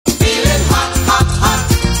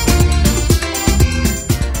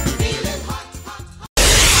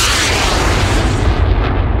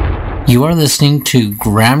You are listening to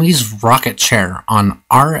Grammy's Rocket Chair on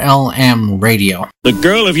RLM Radio. The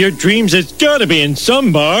girl of your dreams has got to be in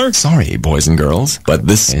some bar. Sorry, boys and girls, but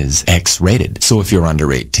this is X-rated. So if you're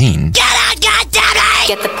under 18... Get out, goddammit!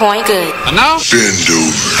 Get the point? Good. And now? Bend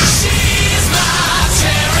over.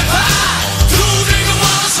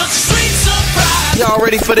 Y'all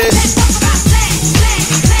ready for this?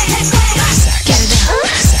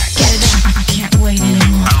 I can't wait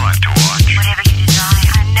anymore. I like to watch. Whatever you desire.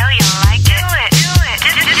 I know you'll like it. Do it.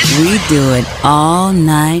 We do it all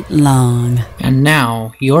night long. And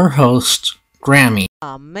now, your host, Grammy.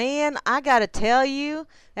 Oh man, I gotta tell you,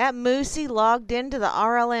 that Moosey logged into the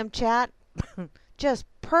RLM chat. Just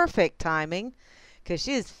perfect timing. Because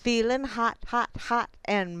she's feeling hot, hot, hot.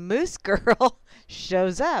 And Moose Girl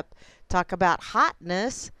shows up. Talk about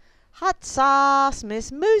hotness. Hot sauce,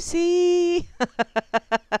 Miss Moosey.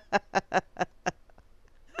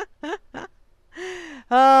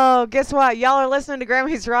 Oh, guess what? Y'all are listening to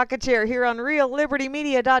Grammy's Rocket Chair here on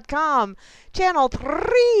RealLibertyMedia.com. Channel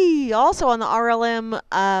 3. Also on the RLM.xyz.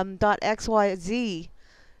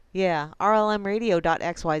 Yeah,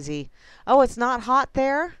 RLMradio.xyz. Oh, it's not hot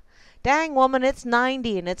there? Dang, woman, it's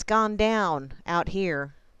 90 and it's gone down out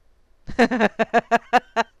here.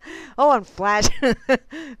 Oh, and Flash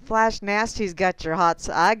Nasty's got your hot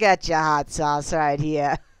sauce. I got your hot sauce right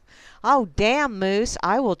here. Oh, damn, Moose.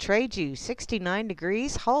 I will trade you. 69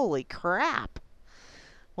 degrees? Holy crap.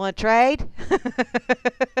 Want to trade?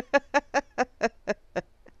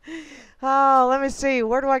 Oh, let me see.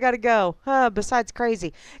 Where do I got to go? Besides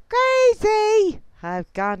crazy. Crazy!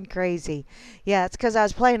 I've gone crazy. Yeah, it's because I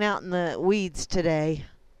was playing out in the weeds today.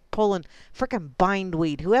 Pulling frickin'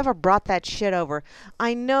 bindweed. Whoever brought that shit over.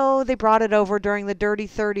 I know they brought it over during the dirty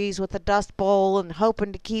 30s with a dust bowl and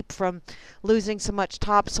hoping to keep from losing so much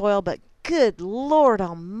topsoil, but good Lord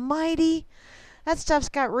almighty, that stuff's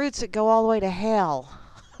got roots that go all the way to hell.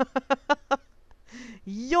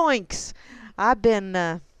 Yoinks! I've been,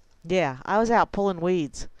 I was out pulling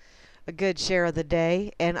weeds a good share of the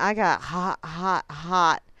day, and I got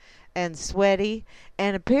hot and sweaty,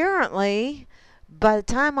 and apparently... By the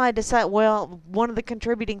time I decided, well, one of the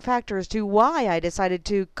contributing factors to why I decided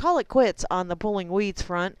to call it quits on the pulling weeds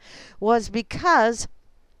front was because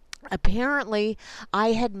apparently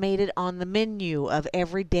I had made it on the menu of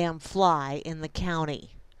every damn fly in the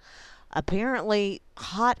county. Apparently,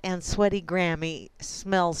 hot and sweaty Grammy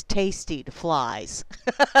smells tasty to flies.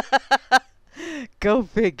 Go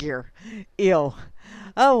figure. Ew.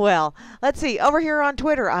 Oh well. Let's see. Over here on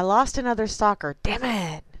Twitter, I lost another stalker. Damn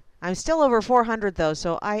it. I'm still over 400 though,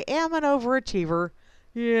 so I am an overachiever.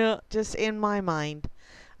 Yeah, just in my mind,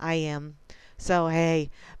 I am. So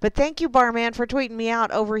hey, but thank you, Barman, for tweeting me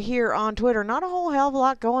out over here on Twitter. Not a whole hell of a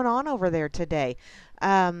lot going on over there today.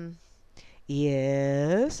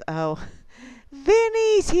 Yes. Oh,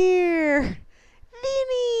 Vinny's here.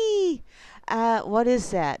 Vinny. What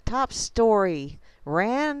is that? Top story.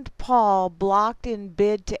 Rand Paul blocked in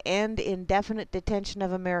bid to end indefinite detention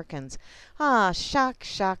of Americans. Ah, shock,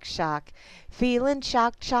 shock, shock. Feeling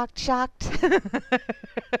shocked, shocked, shocked.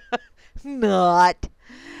 Not.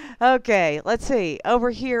 Okay, let's see.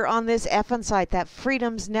 Over here on this effing site, that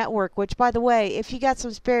Freedom's Network, which, by the way, if you got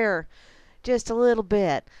some spare, just a little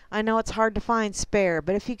bit. I know it's hard to find spare,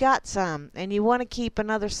 but if you got some and you want to keep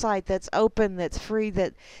another site that's open, that's free,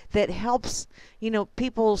 that helps,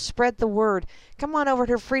 people spread the word, come on over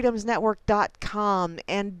to freedomsnetwork.com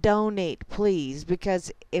and donate, please,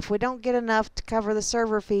 because if we don't get enough to cover the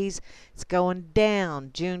server fees, it's going down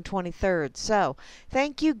June 23rd. So,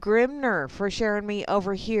 thank you, Grimnir, for sharing me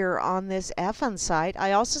over here on this effing site.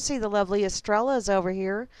 I also see the lovely Estrella's over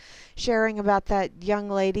here sharing about that young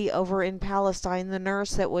lady over in Palestine, the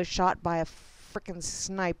nurse that was shot by a frickin'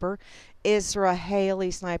 sniper, Israeli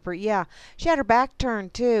sniper. Yeah, she had her back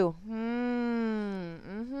turned too.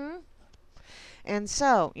 And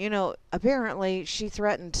so, apparently she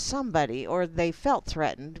threatened somebody, or they felt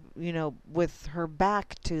threatened, with her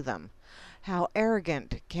back to them. How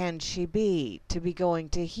arrogant can she be to be going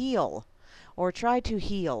to heal, or try to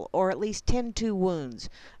heal, or at least tend to wounds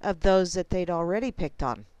of those that they'd already picked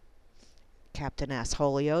on? Captain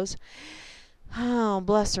Assholios. Oh,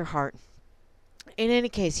 bless her heart. In any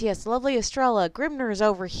case, yes, lovely Estrella. Grimnir is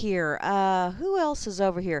over here. Who else is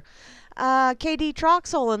over here? KD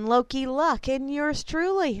Troxel and Loki Luck, and yours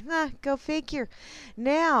truly. Go figure.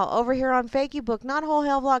 Now, over here on Fakey Book, not a whole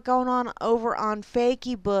hell of a lot going on over on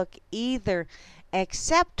Fakey Book either,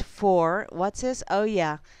 except for, what's this? Oh,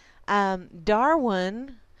 yeah.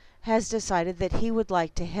 Darwin has decided that he would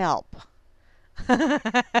like to help.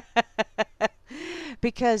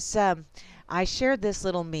 Because I shared this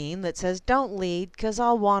little meme that says, don't lead, 'cause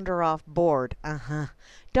I'll wander off board.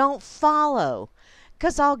 Don't follow,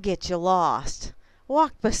 'cause I'll get you lost.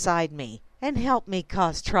 Walk beside me and help me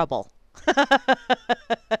cause trouble.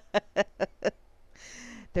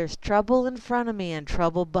 There's trouble in front of me and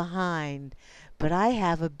trouble behind, but I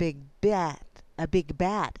have a big bat,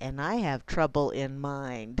 and I have trouble in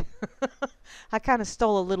mind. I kind of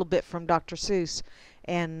stole a little bit from Dr. Seuss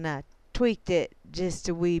and tweaked it just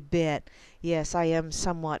a wee bit. Yes, I am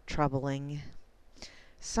somewhat troubling.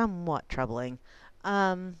 Somewhat troubling.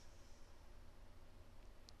 Oh,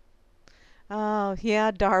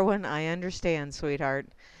 yeah, Darwin, I understand, sweetheart.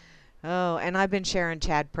 Oh, and I've been sharing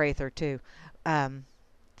Chad Prather, too.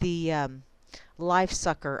 The life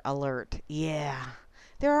sucker alert. Yeah.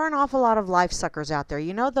 There are an awful lot of life suckers out there.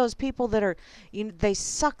 You know those people that are, they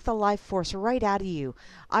suck the life force right out of you.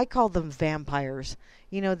 I call them vampires.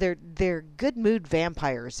 They're good mood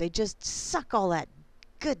vampires. They just suck all that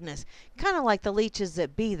goodness. Kind of like the leeches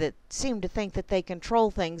that be that seem to think that they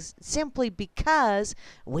control things simply because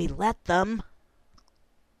we let them.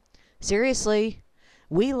 Seriously,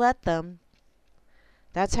 we let them.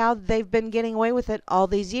 That's how they've been getting away with it all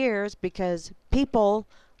these years, because people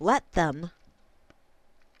let them.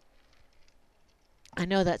 I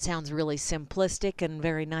know that sounds really simplistic and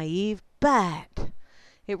very naive, but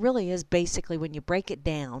it really is basically, when you break it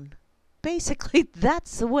down, basically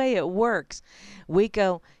that's the way it works. We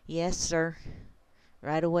go, yes, sir.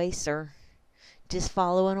 Right away, sir. Just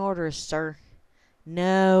following orders, sir.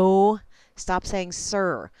 No. Stop saying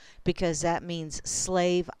sir, because that means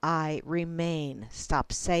slave I remain.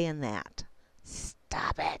 Stop saying that.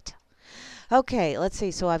 Stop it. Okay, let's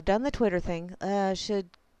see. So I've done the Twitter thing. Should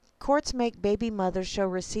courts make baby mothers show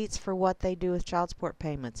receipts for what they do with child support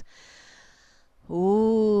payments?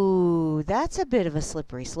 Ooh, that's a bit of a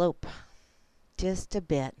slippery slope. Just a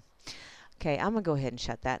bit. Okay, I'm going to go ahead and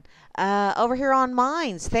shut that. Over here on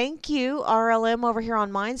Minds, thank you, RLM over here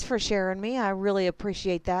on Minds, for sharing me. I really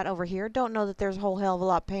appreciate that over here. Don't know that there's a whole hell of a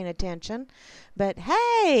lot paying attention. But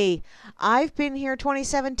hey, I've been here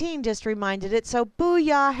 2017, just reminded it. So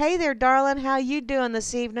booyah. Hey there, darling. How you doing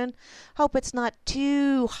this evening? Hope it's not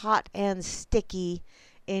too hot and sticky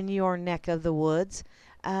in your neck of the woods.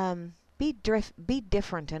 Be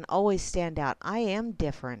different and always stand out. I am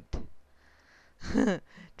different.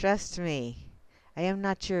 Trust me, I am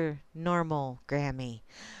not your normal Grammy.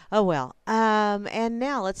 Oh well. And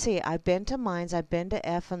now let's see. I've been to Minds. I've been to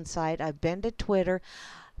Effin Site. I've been to Twitter.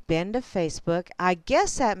 Been to Facebook. I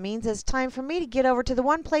guess that means it's time for me to get over to the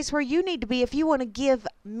one place where you need to be if you want to give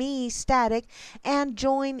me static and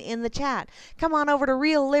join in the chat. Come on over to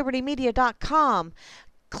reallibertymedia.com.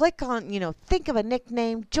 Click on, think of a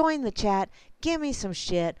nickname, join the chat, give me some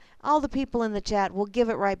shit. All the people in the chat will give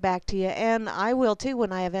it right back to you, and I will too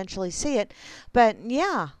when I eventually see it. But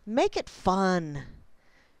yeah, make it fun.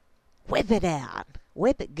 Whip it out.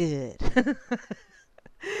 Whip it good.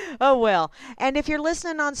 Oh well. And if you're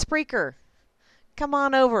listening on Spreaker, come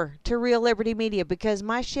on over to Real Liberty Media, because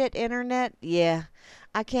my shit internet, yeah,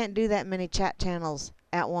 I can't do that many chat channels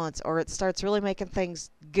at once, or it starts really making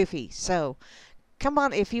things goofy. So come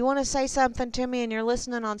on, if you want to say something to me and you're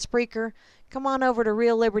listening on Spreaker, come on over to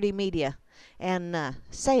Real Liberty Media and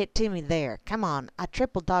say it to me there. Come on, I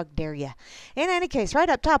triple dog dare you. In any case, right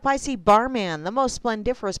up top, I see Barman, the most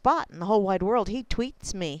splendiferous bot in the whole wide world. He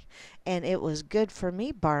tweets me, and it was good for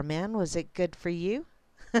me, Barman. Was it good for you?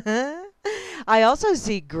 I also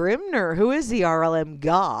see Grimnir, who is the RLM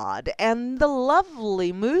god, and the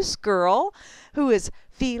lovely Moose Girl, who is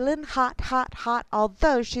feeling hot, hot, hot,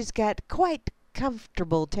 although she's got quite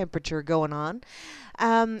comfortable temperature going on.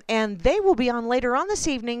 And they will be on later on this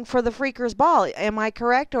evening for the Freakers Ball. Am I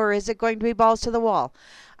correct, or is it going to be balls to the wall?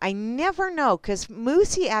 I never know, because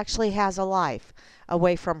Moosey actually has a life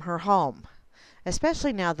away from her home,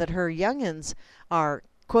 especially now that her youngins are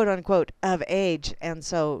quote-unquote of age. And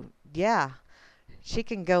so, yeah, she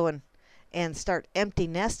can go and start empty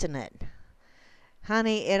nesting it.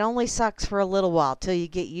 Honey, it only sucks for a little while till you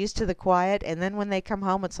get used to the quiet, and then when they come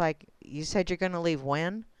home, it's like, you said you're going to leave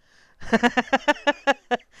when?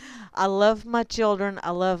 I love my children. I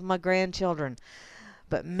love my grandchildren.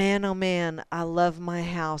 But man, oh man, I love my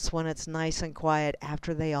house when it's nice and quiet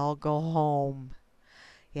after they all go home.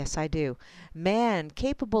 Yes, I do. Man,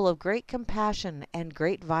 capable of great compassion and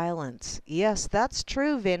great violence. Yes, that's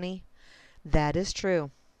true, Vinny. That is true.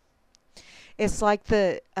 It's like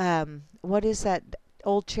the, what is that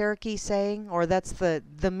old Cherokee saying? Or that's the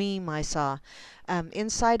meme I saw.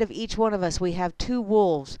 Inside of each one of us, we have two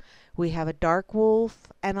wolves. We have a dark wolf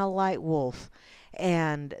and a light wolf.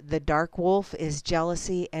 And the dark wolf is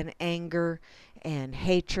jealousy and anger and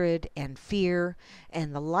hatred and fear,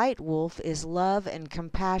 and the light wolf is love and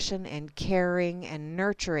compassion and caring and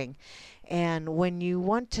nurturing. And when you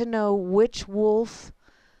want to know which wolf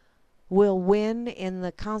will win in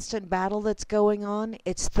the constant battle that's going on,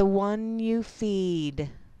 it's the one you feed.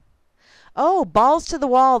 Oh, balls to the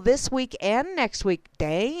wall this week and next week.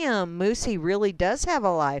 Damn, Moosey really does have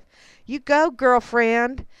a life. You go,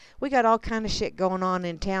 girlfriend. We got all kind of shit going on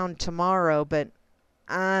in town tomorrow, but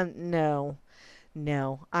no,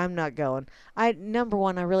 I'm not going. Number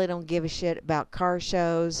one, I really don't give a shit about car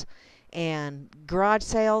shows and garage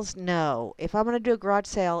sales. No, if I'm going to do a garage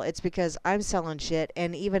sale, it's because I'm selling shit,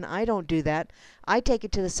 and even I don't do that. I take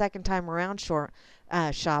it to the second time around shop.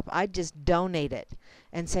 I just donate it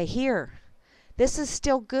and say, here, this is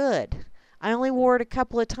still good. I only wore it a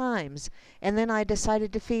couple of times, and then I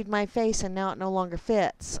decided to feed my face, and now it no longer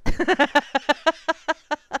fits.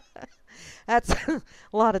 That's a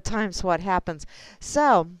lot of times what happens.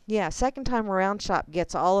 So, yeah, second time around shop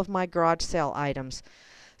gets all of my garage sale items.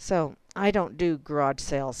 So, I don't do garage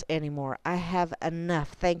sales anymore. I have enough.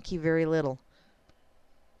 Thank you very little.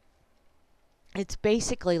 It's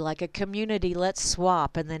basically like a community, let's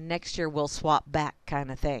swap, and then next year we'll swap back kind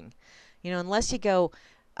of thing. You know, unless you go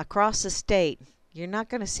across the state, you're not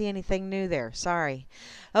going to see anything new there. Sorry.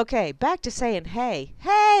 Okay, back to saying hey.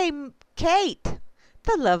 Hey, Kate!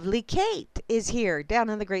 The lovely Kate is here down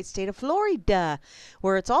in the great state of Florida,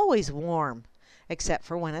 where it's always warm, except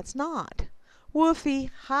for when it's not. Woofy.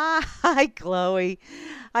 Hi, Chloe.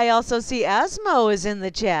 I also see Asmo is in the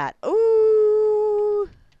chat. Ooh.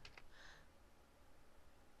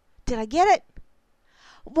 Did I get it?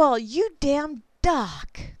 Well, you damn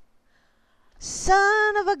duck.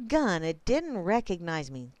 Son of a gun. It didn't recognize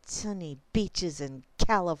me. Sunny beaches in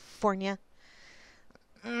California.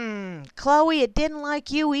 Chloe, it didn't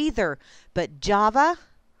like you either. But Java,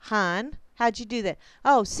 hon, how'd you do that?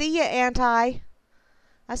 Oh, see ya, Anti.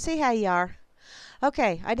 I see how you are.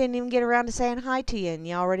 Okay, I didn't even get around to saying hi to you, and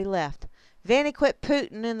you already left. Vanny quit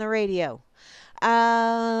Putin in the radio.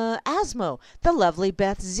 Asmo, the lovely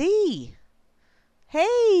Beth Z.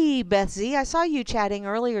 Hey, Beth Z, I saw you chatting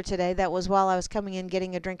earlier today. That was while I was coming in,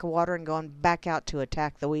 getting a drink of water, and going back out to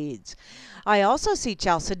attack the weeds. I also see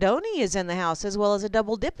Chalcedony is in the house, as well as a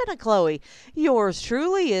double dip in a Chloe. Yours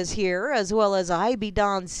truly is here, as well as I be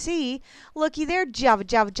Don C. Looky there, Java,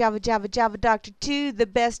 Dr. 2, the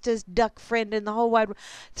bestest duck friend in the whole wide world.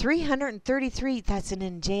 333, that's an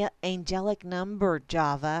angelic number,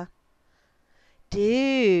 Java.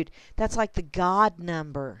 Dude, that's like the God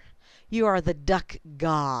number. You are the duck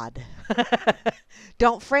god.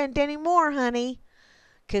 Don't friend anymore, honey,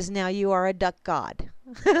 because now you are a duck god.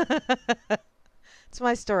 It's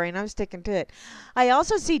my story, and I'm sticking to it. I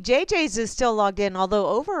also see JJ's is still logged in, although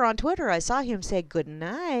over on Twitter I saw him say good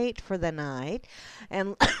night for the night.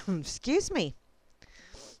 And, excuse me.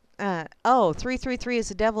 333 is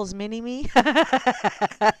the devil's mini-me.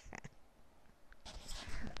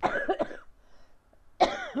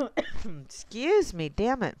 Excuse me,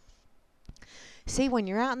 damn it. See, when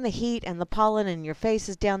you're out in the heat and the pollen and your face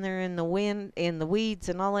is down there in the wind, in the weeds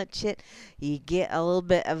and all that shit, you get a little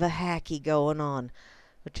bit of a hacky going on,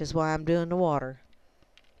 which is why I'm doing the water.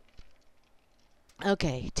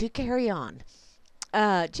 Okay, to carry on.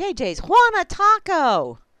 JJ's Juana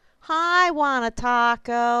Taco. Hi, Juana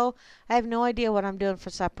Taco. I have no idea what I'm doing for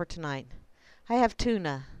supper tonight. I have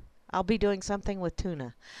tuna. I'll be doing something with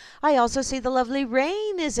tuna. I also see the lovely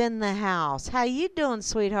Rain is in the house. How you doing,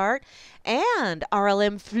 sweetheart? And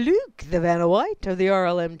RLM Fluke, the Vanna White of the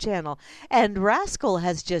RLM channel. And Rascal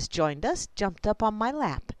has just joined us, jumped up on my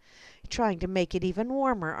lap. Trying to make it even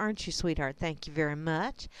warmer, aren't you, sweetheart? Thank you very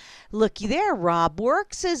much. Looky there, Rob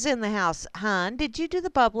Works is in the house. Hon, did you do the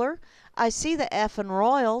bubbler? I see the effing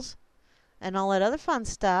royals and all that other fun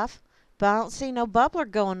stuff, but I don't see no bubbler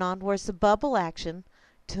going on. Where's the bubble action?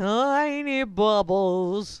 Tiny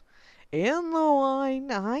bubbles in the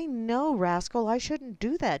wine. I know, Rascal. I shouldn't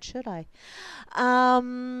do that, should I?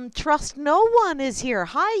 Trust no one is here.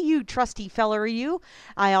 Hi, you trusty feller, you.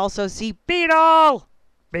 I also see Beetle.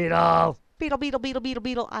 Beetle.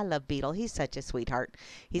 Beetle. I love Beetle. He's such a sweetheart.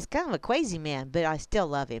 He's kind of a crazy man, but I still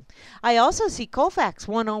love him. I also see Colfax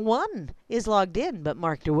 101 is logged in, but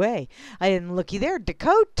marked away. And looky there,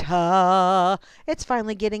 Dakota. It's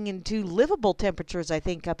finally getting into livable temperatures, I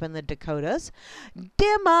think, up in the Dakotas.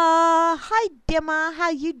 Dimma. Hi, Dimma. How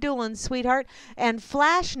you doing, sweetheart? And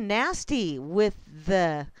Flash Nasty with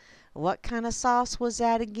the... What kind of sauce was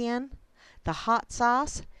that again? The hot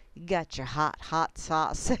sauce? You got your hot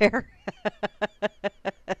sauce there.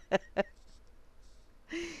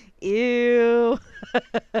 Ew.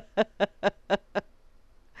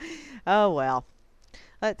 Oh, well.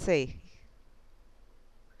 Let's see.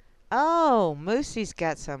 Oh, Moosey's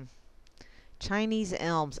got some Chinese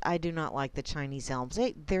elms. I do not like the Chinese elms.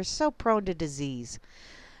 They're so prone to disease.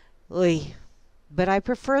 Oy. But I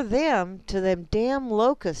prefer them to them damn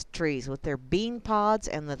locust trees with their bean pods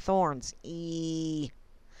and the thorns. Eee.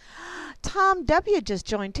 Tom W. just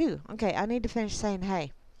joined too. Okay, I need to finish saying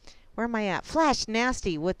hey. Where am I at? Flash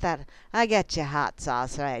Nasty with that. I got your hot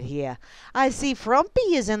sauce right here. I see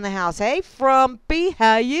Frumpy is in the house. Hey, Frumpy,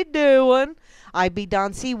 how you doing? IB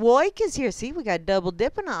Don C. Woik is here. See, we got double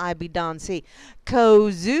dipping on IB Don C.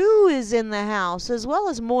 Kozu is in the house, as well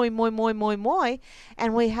as Moi Moi Moi Moi Moi.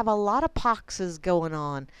 And we have a lot of poxes going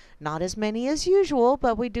on. Not as many as usual,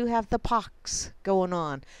 but we do have the pox going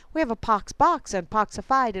on. We have a pox box and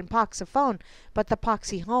poxified and poxophone, but the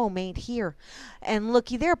poxy home ain't here. And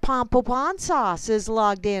looky there, Pompopon Sauce is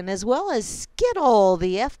logged in, as well as Skittle,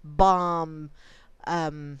 the F-bomb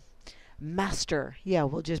master. Yeah,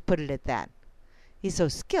 we'll just put it at that. He's so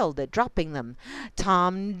skilled at dropping them.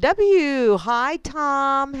 Tom W. Hi,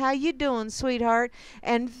 Tom. How you doing, sweetheart?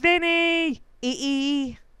 And Vinny.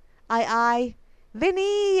 I.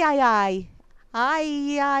 Vinny, I.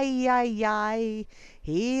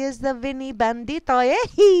 He is the Vinny Bandito.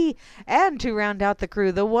 Hey. And to round out the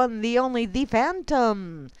crew, the one, the only, the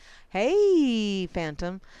Phantom. Hey,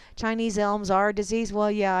 Phantom. Chinese elms are a disease?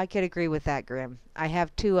 Well, yeah, I could agree with that, Grim. I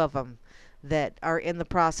have 2 of them that are in the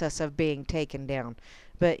process of being taken down.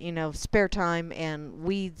 But, you know, spare time and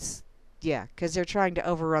weeds, yeah, because they're trying to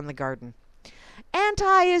overrun the garden.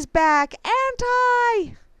 Anti is back!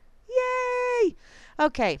 Anti! Yay!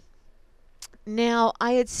 Okay. Now,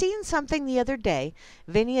 I had seen something the other day.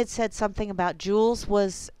 Vinny had said something about Jules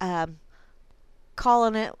was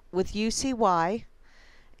calling it with UCY.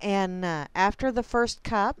 And after the first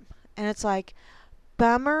cup, and it's like,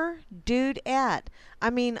 bummer, dude at. I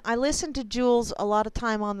mean, I listened to Jules a lot of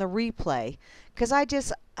time on the replay because I've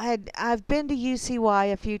been to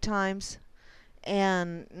UCY a few times,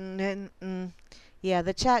 and yeah,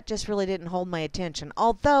 the chat just really didn't hold my attention.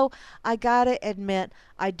 Although I gotta admit,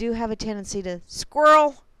 I do have a tendency to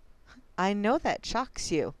squirrel. I know that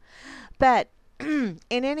shocks you, but in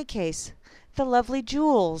any case, the lovely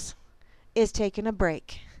Jules is taking a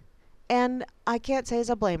break, and I can't say as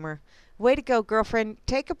I blame her. Way to go, girlfriend.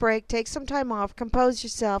 Take a break. Take some time off. Compose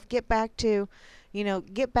yourself. Get back to,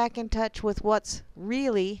 get back in touch with what's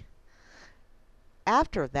really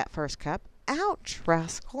after that first cup. Ouch,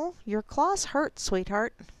 rascal. Your claws hurt,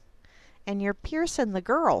 sweetheart. And you're piercing the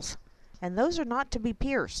girls. And those are not to be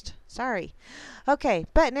pierced. Sorry. Okay,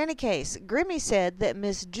 but in any case, Grimmy said that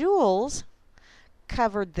Miss Jules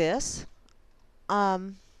covered this.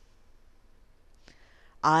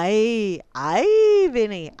 Vinny,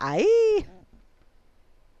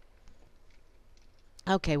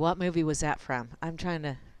 Okay, what movie was that from? I'm trying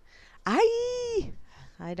to... I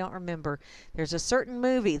don't remember. There's a certain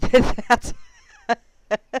movie that's...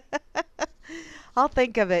 I'll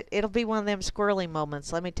think of it. It'll be one of them squirrely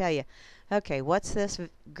moments, let me tell you. Okay, what's this?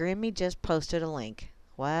 Grimmy just posted a link.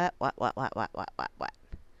 What? What's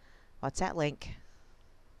that link?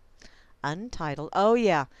 Untitled. Oh,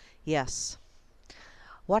 yeah. Yes.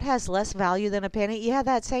 What has less value than a penny? Yeah,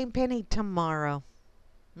 that same penny tomorrow.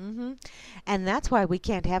 And that's why we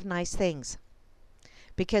can't have nice things.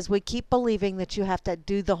 Because we keep believing that you have to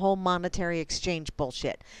do the whole monetary exchange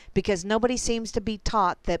bullshit. Because nobody seems to be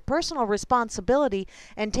taught that personal responsibility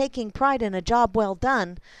and taking pride in a job well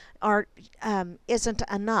done isn't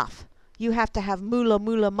enough. You have to have moolah,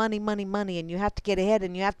 money, and you have to get ahead,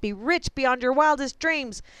 and you have to be rich beyond your wildest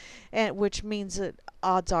dreams, which means that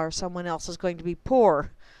odds are someone else is going to be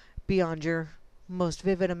poor beyond your most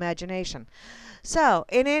vivid imagination. So,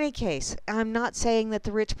 in any case, I'm not saying that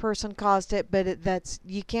the rich person caused it, but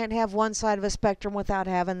you can't have one side of a spectrum without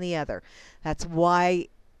having the other. That's why,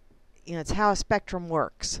 it's how a spectrum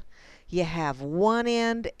works. You have one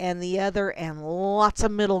end and the other and lots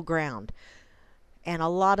of middle ground. And a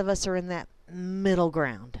lot of us are in that middle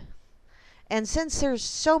ground. And since there's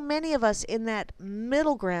so many of us in that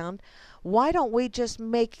middle ground, why don't we just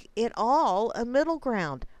make it all a middle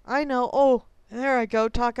ground? I know, oh, there I go,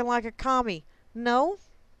 talking like a commie. No,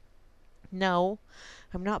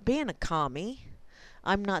 I'm not being a commie.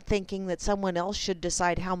 I'm not thinking that someone else should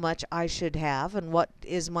decide how much I should have and what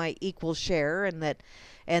is my equal share, and that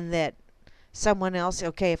someone else,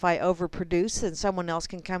 okay, if I overproduce, then someone else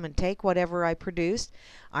can come and take whatever I produced.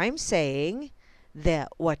 I'm saying that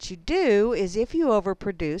what you do is if you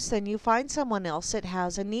overproduce, then you find someone else that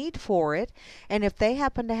has a need for it, and if they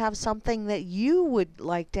happen to have something that you would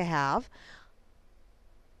like to have,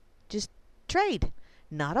 just trade.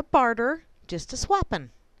 Not a barter, just a swapping.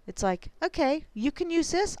 It's like, okay, you can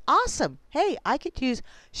use this? Awesome. Hey, I could use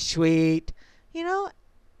sweet. You know,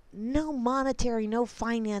 no monetary, no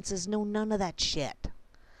finances, no none of that shit.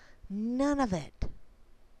 None of it.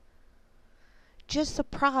 Just the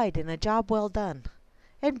pride in a job well done.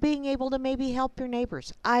 And being able to maybe help your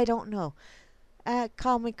neighbors. I don't know.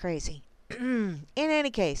 Call me crazy. In any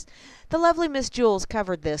case, the lovely Miss Jules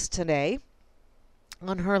covered this today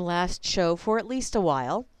on her last show for at least a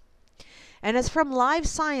while. And it's from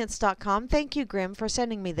livescience.com. Thank you, Grim, for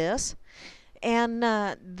sending me this. And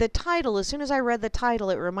the title, as soon as I read the title,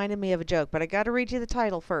 it reminded me of a joke. But I got to read you the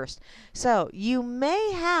title first. So, you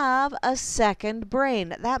may have a second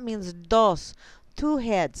brain. That means dos. Two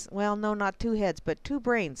heads. Well, no, not two heads, but two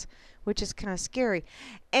brains, which is kind of scary.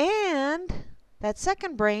 And that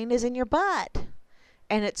second brain is in your butt.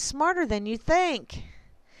 And it's smarter than you think.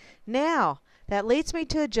 Now, that leads me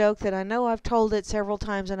to a joke that I know I've told it several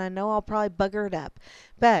times, and I know I'll probably bugger it up.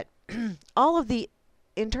 But all of the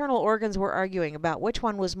internal organs were arguing about which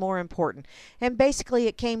one was more important. And basically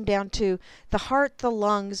it came down to the heart, the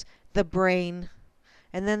lungs, the brain,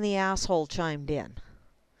 and then the asshole chimed in.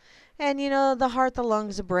 And, you know, the heart, the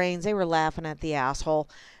lungs, the brains, they were laughing at the asshole.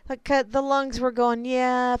 The lungs were going,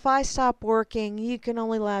 yeah, if I stop working, you can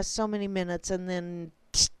only last so many minutes, and then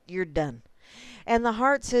you're done. And the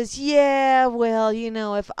heart says, yeah, well, you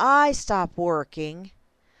know, if I stop working,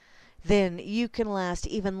 then you can last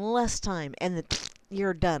even less time, and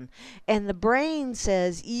you're done. And the brain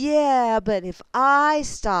says, yeah, but if I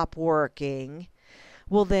stop working,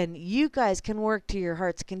 well, then you guys can work to your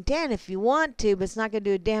heart's content if you want to, but it's not going to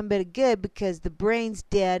do a damn bit of good because the brain's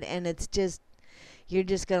dead and it's just, you're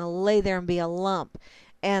just going to lay there and be a lump.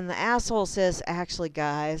 And the asshole says, actually,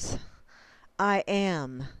 guys, I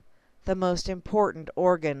am the most important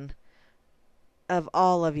organ of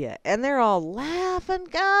all of you. And they're all laughing.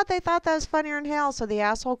 God, they thought that was funnier than hell, so the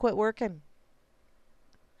asshole quit working.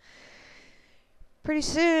 Pretty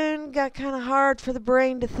soon, got kind of hard for the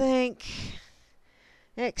brain to think.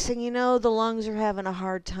 Next thing you know, the lungs are having a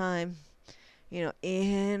hard time. You know,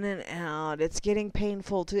 in and out. It's getting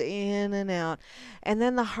painful to in and out. And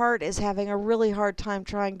then the heart is having a really hard time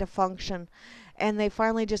trying to function. And they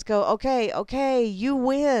finally just go, okay, you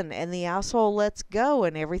win. And the asshole lets go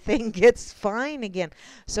and everything gets fine again.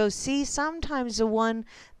 So see, sometimes the one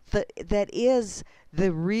that is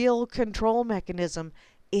the real control mechanism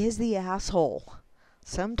is the asshole.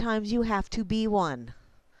 Sometimes you have to be one.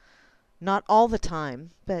 Not all the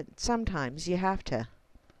time, but sometimes you have to.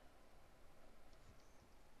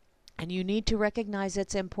 And you need to recognize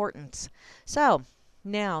its importance. So,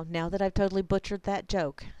 now that I've totally butchered that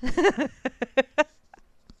joke,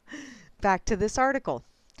 back to this article.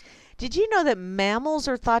 Did you know that mammals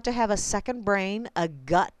are thought to have a second brain, a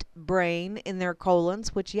gut brain, in their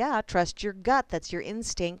colons? Which, yeah, trust your gut. That's your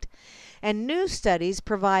instinct. And new studies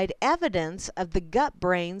provide evidence of the gut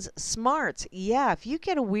brain's smarts. Yeah, if you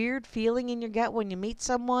get a weird feeling in your gut when you meet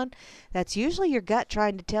someone, that's usually your gut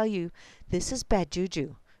trying to tell you, this is bad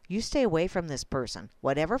juju. You stay away from this person.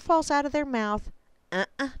 Whatever falls out of their mouth,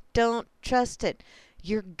 don't trust it.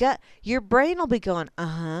 Your gut, your brain will be going,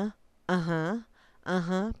 but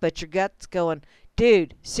your gut's going,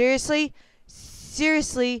 dude, seriously,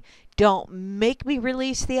 don't make me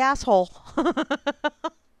release the asshole.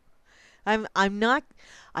 I am not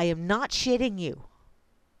shitting you.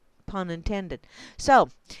 Pun intended. So,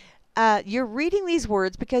 you're reading these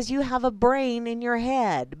words because you have a brain in your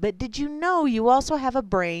head. But did you know you also have a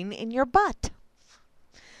brain in your butt?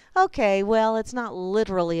 Okay, well, it's not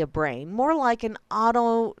literally a brain. More like an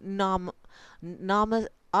autonomous.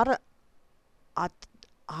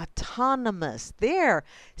 There.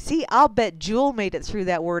 See, I'll bet Jewel made it through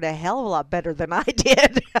that word a hell of a lot better than I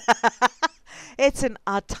did. It's an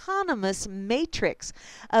autonomous matrix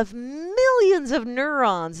of millions of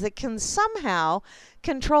neurons that can somehow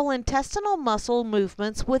control intestinal muscle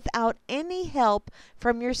movements without any help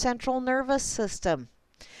from your central nervous system.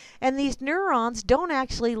 And these neurons don't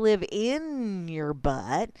actually live in your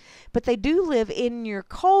butt, but they do live in your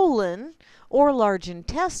colon or large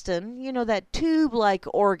intestine, you know, that tube-like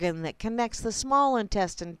organ that connects the small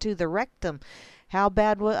intestine to the rectum. How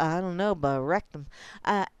bad was, I don't know, but rectum.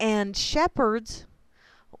 And shepherds,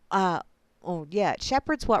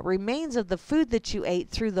 shepherds what remains of the food that you ate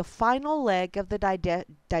through the final leg of the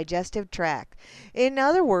digestive tract. In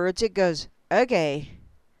other words, it goes, okay,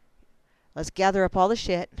 let's gather up all the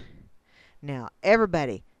shit. Now,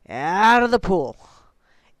 everybody, out of the pool,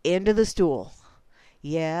 into the stool.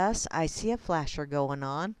 Yes, I see a flasher going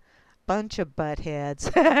on. Bunch of butt heads.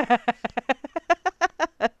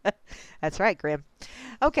 That's right, Grim.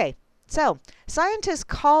 Okay, So, scientists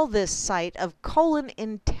call this site of colon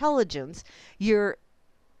intelligence your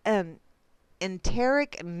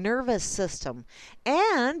enteric nervous system.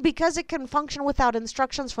 And because it can function without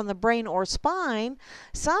instructions from the brain or spine,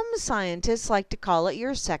 some scientists like to call it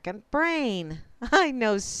your second brain. I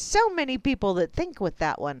know so many people that think with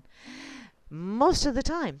that one most of the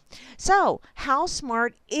time. So, how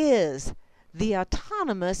smart is the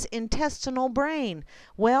autonomous intestinal brain?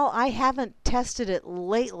 Well, I haven't tested it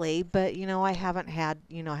lately, but I haven't had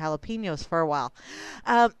jalapenos for a while.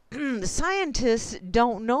 Scientists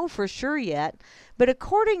don't know for sure yet, but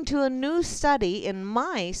according to a new study in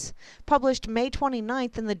mice published May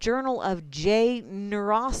 29th in the Journal of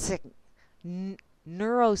Neurosci,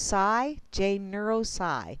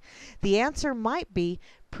 the answer might be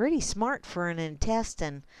pretty smart for an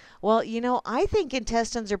intestine. Well, I think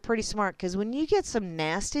intestines are pretty smart, because when you get some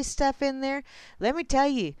nasty stuff in there, let me tell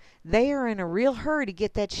you, they are in a real hurry to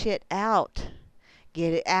get that shit out.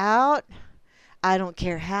 Get it out. I don't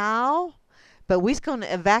care how, but we're going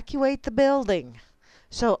to evacuate the building.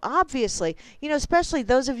 So obviously, especially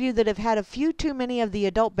those of you that have had a few too many of the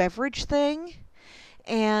adult beverage thing,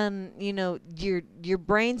 and your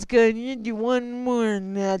brain's going, you do one more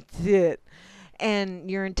and that's it. And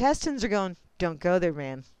your intestines are going, don't go there,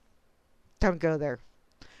 man. Don't go there.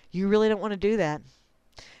 You really don't want to do that.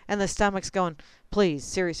 And the stomach's going, please,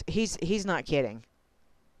 seriously, he's not kidding.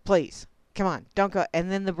 Please, come on, don't go.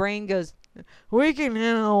 And then the brain goes, we can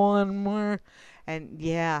handle one more. And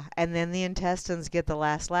yeah, and then the intestines get the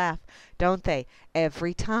last laugh, don't they?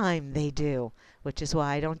 Every time they do, which is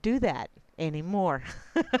why I don't do that anymore.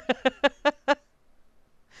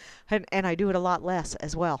 And I do it a lot less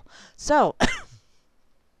as well. So,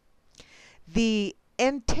 the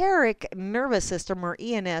enteric nervous system, or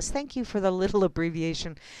ENS, thank you for the little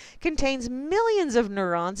abbreviation, contains millions of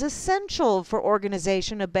neurons essential for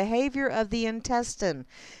organization of behavior of the intestine.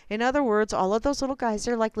 In other words, all of those little guys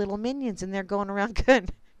are like little minions, and they're going around going,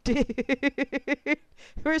 dude,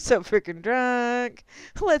 we're so freaking drunk.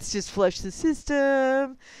 Let's just flush the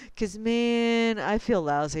system, because, man, I feel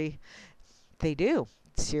lousy. They do.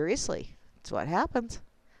 Seriously. It's what happens.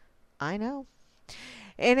 I know.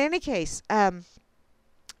 In any case,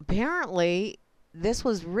 apparently this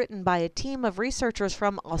was written by a team of researchers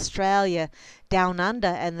from Australia, down under,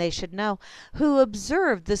 and they should know, who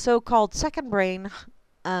observed the so-called second brain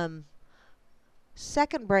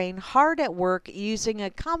hard at work using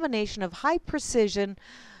a combination of high-precision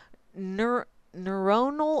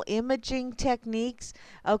neuronal imaging techniques.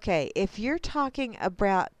 Okay, if you're talking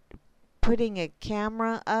about putting a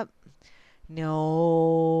camera up,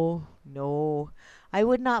 no, I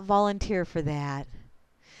would not volunteer for that.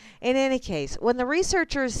 In any case, when the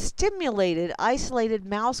researchers stimulated isolated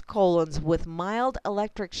mouse colons with mild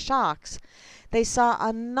electric shocks, they saw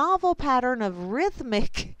a novel pattern of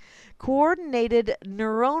rhythmic, coordinated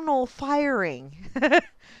neuronal firing.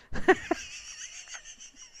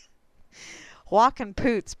 Walking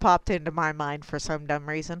poots popped into my mind for some dumb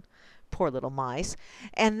reason. Poor little mice.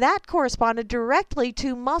 And that corresponded directly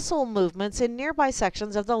to muscle movements in nearby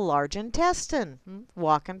sections of the large intestine.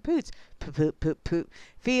 Walking poots. Poop, poop, poop, poop.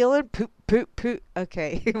 Feeling poop, poop, poop.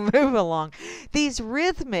 Okay, move along. These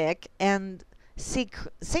rhythmic and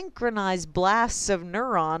synchronized blasts of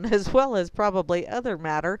neuron, as well as probably other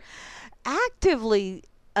matter,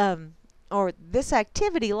 this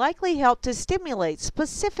activity likely helped to stimulate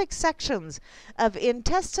specific sections of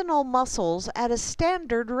intestinal muscles at a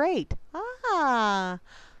standard rate.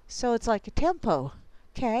 So it's like a tempo.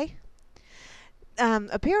 Okay.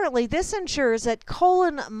 Apparently, this ensures that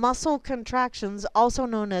colon muscle contractions, also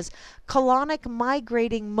known as colonic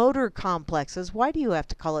migrating motor complexes. Why do you have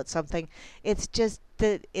to call it something? It's just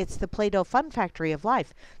that it's the Play-Doh fun factory of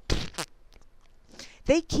life.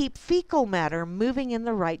 They keep fecal matter moving in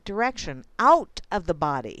the right direction, out of the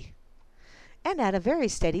body, and at a very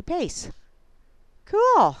steady pace.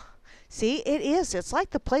 Cool. See, it is. It's like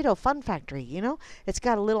the Play-Doh Fun Factory, It's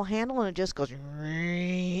got a little handle and it just goes.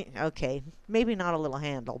 Okay, maybe not a little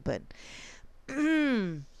handle, but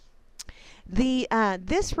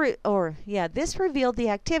this revealed the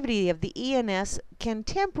activity of the ENS can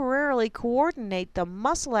temporarily coordinate the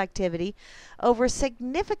muscle activity over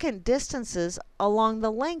significant distances along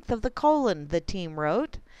the length of the colon, the team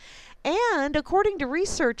wrote. And according to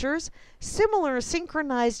researchers, similar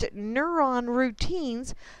synchronized neuron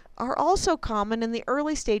routines are also common in the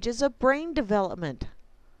early stages of brain development.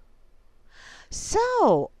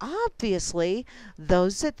 So, obviously,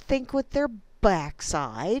 those that think with their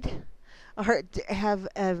backside have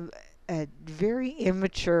a very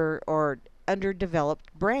immature or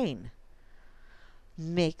underdeveloped brain.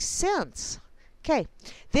 Makes sense. Okay,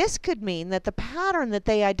 this could mean that the pattern that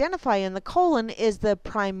they identify in the colon is the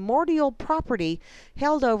primordial property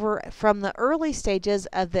held over from the early stages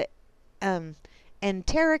of the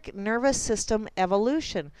enteric nervous system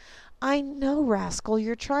evolution. I know, Rascal,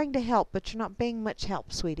 you're trying to help, but you're not being much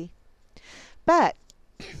help, sweetie. But,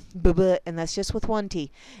 and that's just with one T,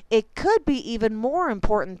 it could be even more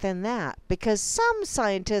important than that, because some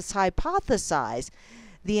scientists hypothesize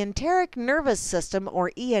the enteric nervous system,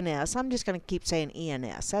 or ENS, I'm just going to keep saying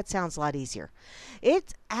ENS, that sounds a lot easier.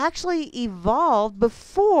 It actually evolved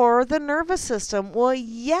before the nervous system. Well,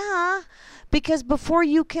 yeah, because before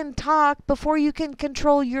you can talk, before you can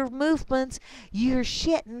control your movements, you're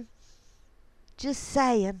shitting. Just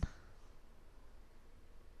saying.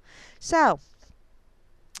 So,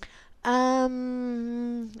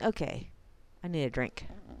 okay, I need a drink.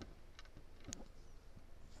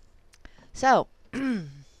 So, the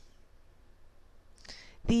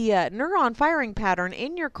neuron firing pattern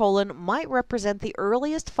in your colon might represent the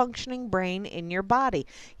earliest functioning brain in your body.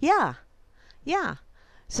 Yeah.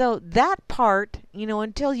 So that part,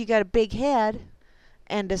 until you got a big head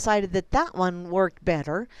and decided that that one worked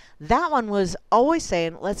better, that one was always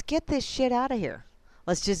saying, let's get this shit out of here.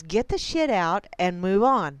 Let's just get the shit out and move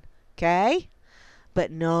on. Okay?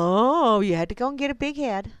 But no, you had to go and get a big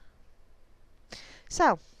head.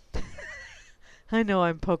 So, I know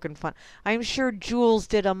I'm poking fun. I'm sure Jules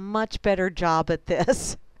did a much better job at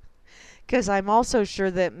this. Because I'm also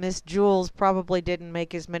sure that Miss Jules probably didn't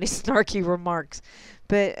make as many snarky remarks.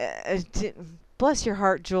 But bless your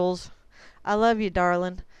heart, Jules. I love you,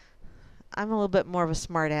 darling. I'm a little bit more of a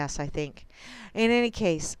smart ass, I think. In any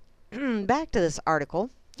case, back to this article.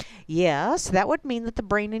 Yes, that would mean that the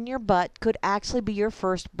brain in your butt could actually be your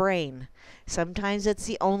first brain. Sometimes it's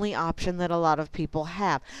the only option that a lot of people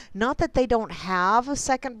have. Not that they don't have a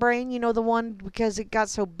second brain, the one because it got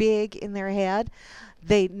so big in their head.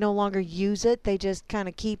 They no longer use it. They just kind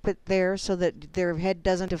of keep it there so that their head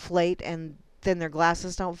doesn't deflate and then their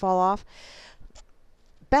glasses don't fall off.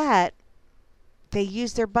 But they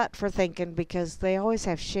use their butt for thinking because they always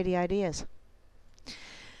have shitty ideas.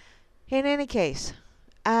 In any case,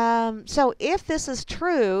 so if this is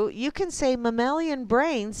true, you can say mammalian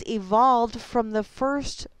brains evolved from the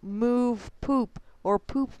first move poop or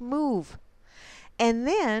poop move, and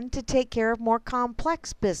then to take care of more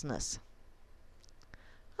complex business.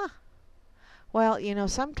 Huh. Well,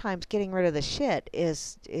 sometimes getting rid of the shit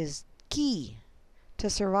is key to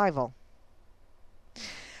survival.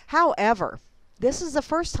 However, this is the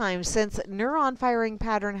first time since neuron firing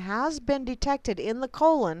pattern has been detected in the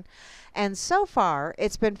colon, and so far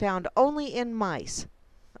it's been found only in mice.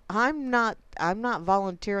 I'm not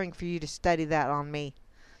volunteering for you to study that on me.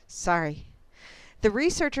 Sorry. The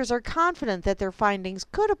researchers are confident that their findings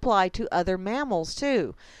could apply to other mammals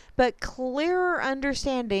too, but clearer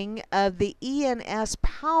understanding of the ENS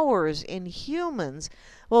powers in humans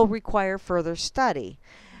will require further study.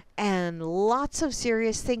 And lots of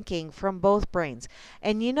serious thinking from both brains.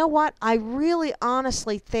 And you know what? I really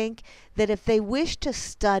honestly think that if they wish to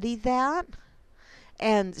study that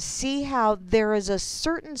and see how there is a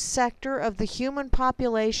certain sector of the human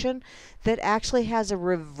population that actually has a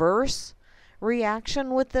reverse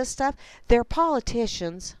reaction with this stuff, they're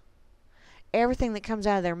politicians. Everything that comes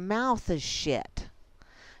out of their mouth is shit.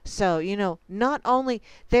 So, not only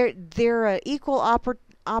they're an equal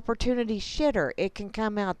opportunity shitter. It can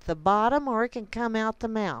come out the bottom or it can come out the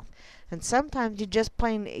mouth. And sometimes you just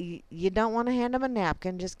plain, you don't want to hand them a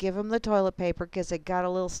napkin. Just give them the toilet paper because they got a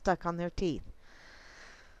little stuck on their teeth.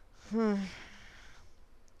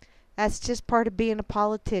 That's just part of being a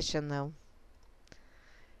politician, though.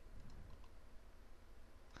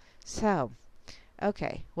 So,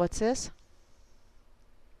 okay, what's this?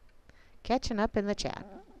 Catching up in the chat.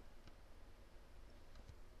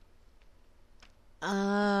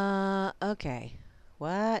 Okay.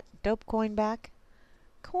 What? Dope coin back?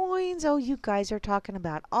 Coins? Oh, you guys are talking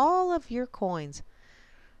about all of your coins.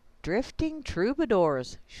 Drifting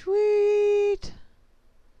troubadours. Sweet.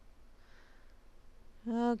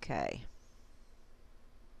 Okay.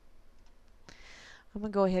 I'm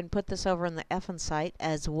going to go ahead and put this over on the effing site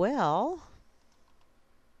as well.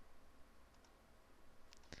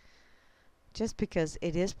 Just because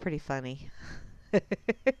it is pretty funny.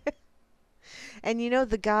 And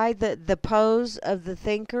the guy, the pose of the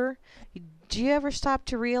thinker, do you ever stop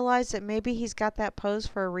to realize that maybe he's got that pose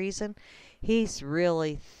for a reason? He's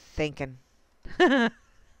really thinking.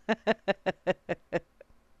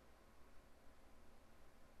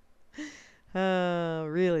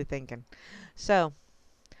 Really thinking. So,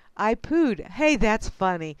 I pooed. Hey, that's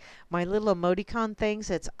funny. My little emoticon things,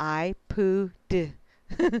 it's I pooed.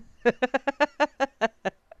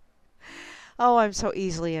 Oh, I'm so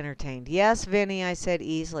easily entertained. Yes, Vinny, I said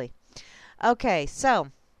easily. Okay, so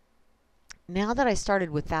now that I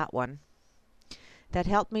started with that one, that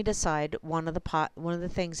helped me decide one of the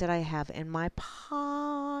things that I have in my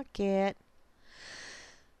pocket.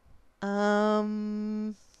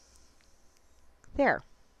 There.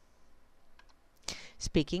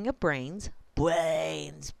 Speaking of brains.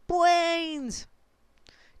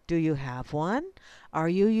 Do you have one? Are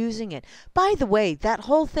you using it? By the way, that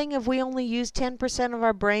whole thing of we only use 10% of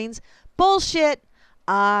our brains, bullshit.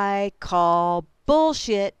 I call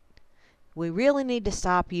bullshit. We really need to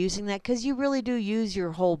stop using that because you really do use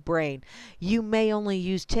your whole brain. You may only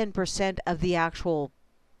use 10% of the actual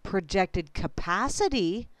projected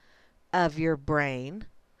capacity of your brain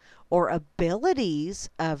or abilities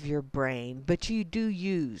of your brain, but you do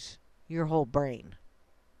use your whole brain.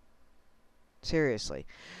 Seriously.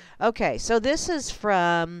 Okay, so this is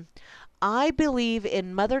from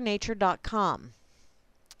IBelieveInMotherNature.com.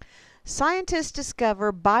 Scientists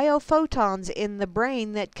discover biophotons in the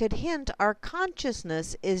brain that could hint our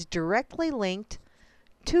consciousness is directly linked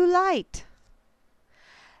to light.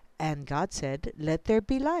 And God said, "Let there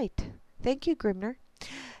be light." Thank you, Grimnir.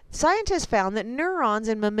 Scientists found that neurons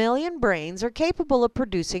in mammalian brains are capable of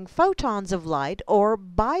producing photons of light, or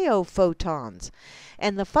biophotons.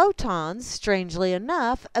 And the photons, strangely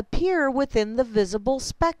enough, appear within the visible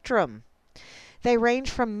spectrum. They range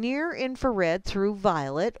from near infrared through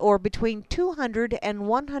violet, or between 200 and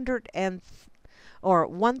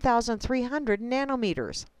 1,300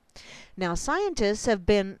 nanometers. Now, scientists have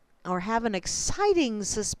an exciting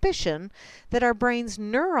suspicion that our brain's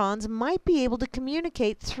neurons might be able to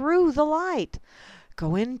communicate through the light.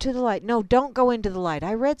 Go into the light. No, don't go into the light.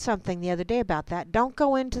 I read something the other day about that. Don't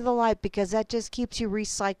go into the light because that just keeps you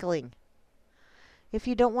recycling. If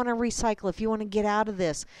you don't want to recycle, if you want to get out of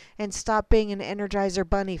this and stop being an Energizer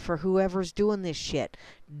bunny for whoever's doing this shit,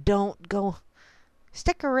 don't go.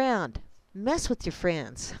 Stick around. Mess with your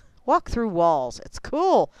friends. Walk through walls. It's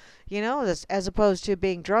cool, as opposed to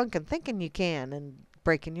being drunk and thinking you can and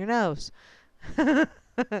breaking your nose.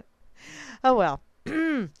 Oh, well.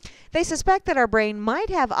 They suspect that our brain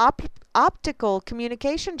might have optical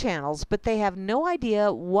communication channels, but they have no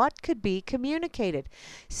idea what could be communicated.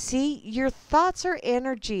 See, your thoughts are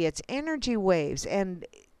energy. It's energy waves, and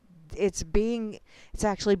it's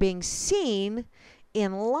actually being seen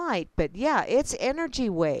in light. But yeah, it's energy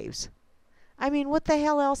waves. I mean, what the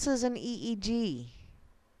hell else is an EEG?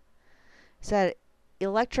 Is that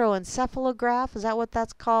electroencephalograph? Is that what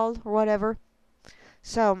that's called, or whatever?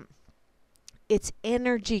 So it's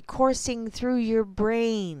energy coursing through your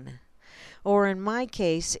brain. Or in my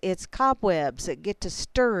case, it's cobwebs that get to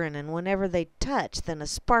stirring, and whenever they touch, then a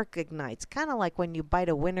spark ignites. Kind of like when you bite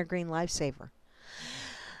a wintergreen lifesaver.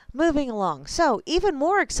 Moving along. So, even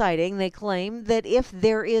more exciting, they claim that if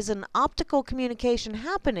there is an optical communication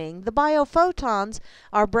happening, the biophotons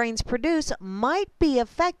our brains produce might be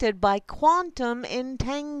affected by quantum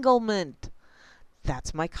entanglement.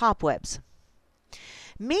 That's my cobwebs.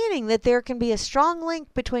 Meaning that there can be a strong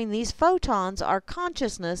link between these photons, our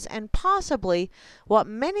consciousness, and possibly what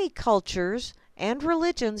many cultures and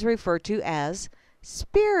religions refer to as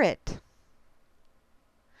spirit.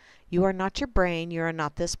 You are not your brain. You are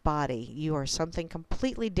not this body. You are something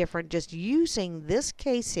completely different, just using this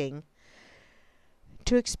casing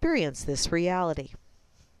to experience this reality.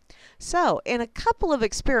 So, in a couple of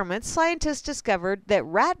experiments, scientists discovered that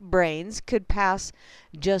rat brains could pass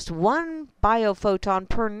just one biophoton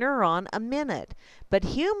per neuron a minute, but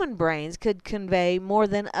human brains could convey more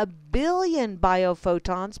than 1 billion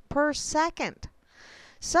biophotons per second.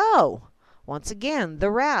 So, once again, the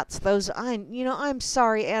rats, I'm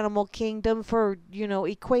sorry, Animal Kingdom, for,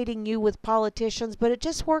 equating you with politicians, but it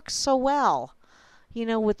just works so well,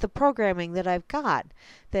 with the programming that I've got.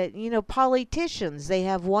 That, politicians, they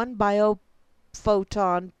have one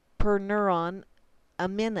biophoton per neuron a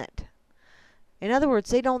minute. In other words,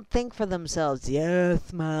 they don't think for themselves.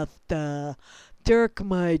 Yes, master, take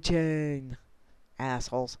my chain.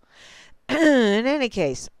 Assholes. In any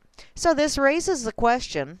case, so this raises the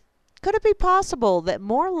question, could it be possible that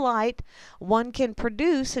more light one can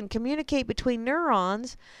produce and communicate between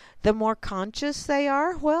neurons, the more conscious they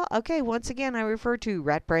are? Well, okay, once again, I refer to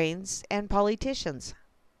rat brains and politicians.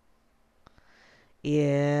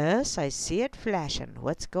 Yes, I see it flashing.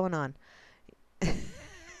 What's going on?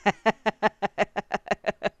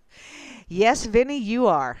 Yes, Vinny, you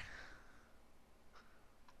are.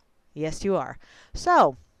 Yes, you are.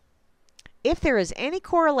 So, if there is any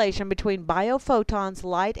correlation between biophotons,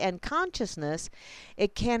 light, and consciousness,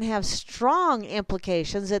 it can have strong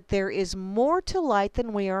implications that there is more to light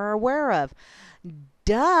than we are aware of.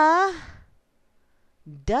 Duh.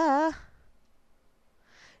 Duh.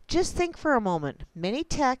 Just think for a moment. Many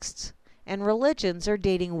texts and religions are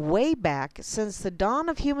dating way back since the dawn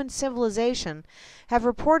of human civilization have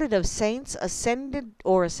reported of saints, ascended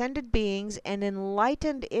beings, and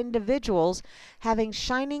enlightened individuals having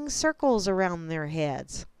shining circles around their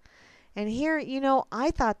heads. And here,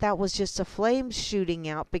 I thought that was just a flame shooting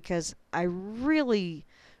out because I really,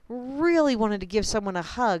 really wanted to give someone a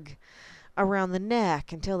hug around the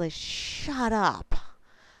neck until they shut up.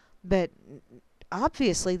 But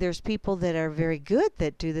obviously there's people that are very good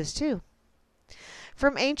that do this too.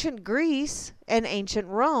 From ancient Greece and ancient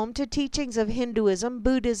Rome to teachings of Hinduism,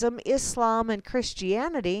 Buddhism, Islam, and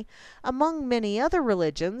Christianity, among many other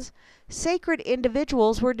religions, sacred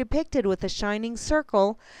individuals were depicted with a shining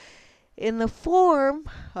circle in the form,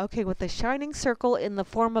 of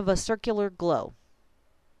a circular glow.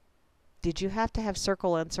 Did you have to have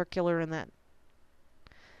circle and circular in that?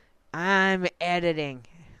 I'm editing.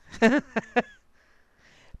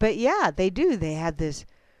 But yeah, they do. They had this,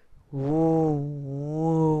 whoa,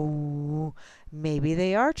 maybe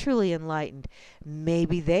they are truly enlightened.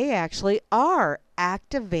 Maybe they actually are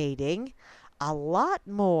activating a lot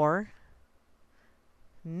more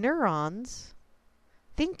neurons,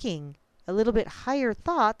 thinking a little bit higher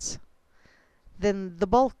thoughts than the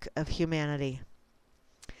bulk of humanity.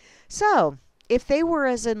 So, if they were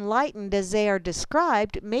as enlightened as they are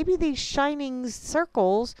described, maybe these shining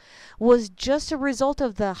circles was just a result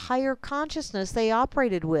of the higher consciousness they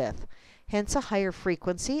operated with, hence a higher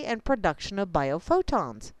frequency and production of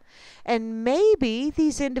biophotons. And maybe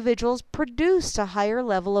these individuals produced a higher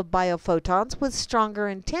level of biophotons with stronger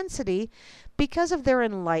intensity because of their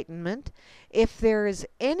enlightenment, if there is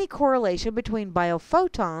any correlation between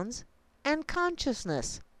biophotons and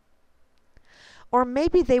consciousness. Or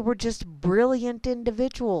maybe they were just brilliant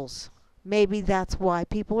individuals. Maybe that's why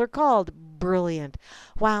people are called brilliant.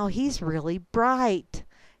 Wow, he's really bright.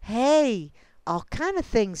 Hey, all kind of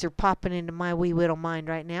things are popping into my wee little mind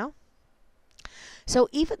right now. So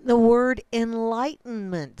even the word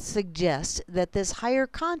enlightenment suggests that this higher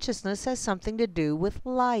consciousness has something to do with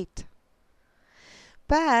light.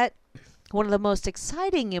 But one of the most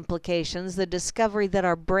exciting implications the discovery that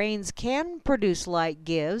our brains can produce light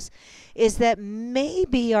gives is that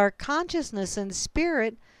maybe our consciousness and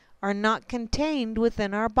spirit are not contained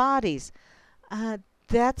within our bodies.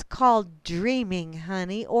 That's called dreaming,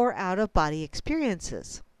 honey, or out-of-body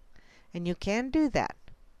experiences. And you can do that.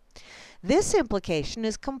 This implication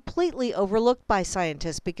is completely overlooked by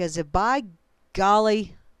scientists because if by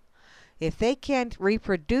golly, if they can't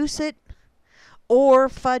reproduce it or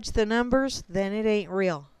fudge the numbers, then it ain't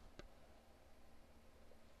real.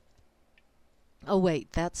 Oh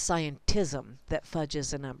wait, that's scientism that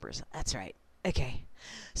fudges the numbers. That's right. Okay.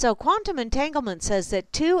 So quantum entanglement says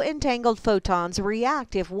that two entangled photons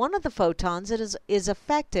react if one of the photons is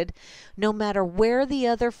affected, no matter where the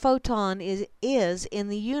other photon is in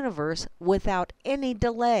the universe, without any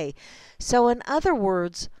delay. So in other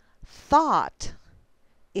words, thought,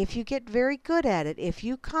 if you get very good at it, if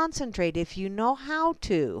you concentrate, if you know how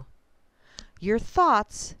to, your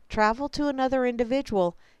thoughts travel to another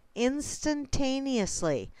individual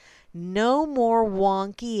instantaneously. No more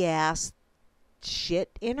wonky ass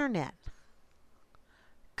shit internet.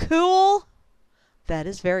 Cool? That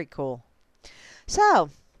is very cool. So,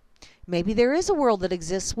 maybe there is a world that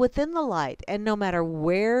exists within the light, and no matter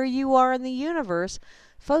where you are in the universe,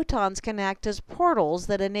 photons can act as portals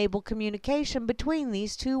that enable communication between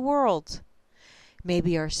these two worlds.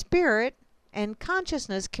 Maybe our spirit and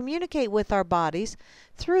consciousness communicate with our bodies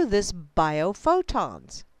through this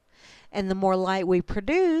biophotons. And the more light we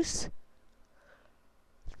produce,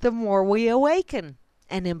 the more we awaken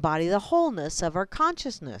and embody the wholeness of our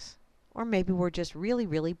consciousness. Or maybe we're just really,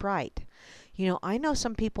 really bright. You know, I know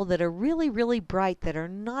some people that are really, really bright that are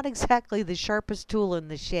not exactly the sharpest tool in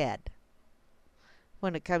the shed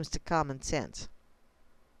when it comes to common sense.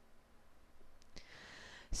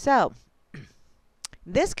 So,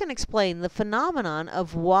 this can explain the phenomenon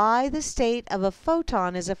of why the state of a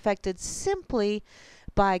photon is affected simply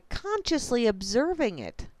by consciously observing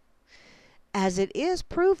it, as it is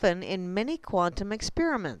proven in many quantum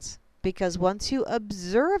experiments, because once you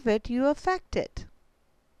observe it, you affect it.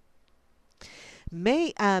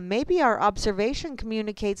 Maybe our observation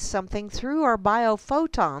communicates something through our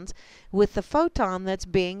biophotons with the photon that's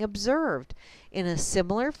being observed in a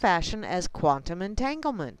similar fashion as quantum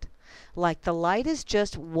entanglement. Like the light is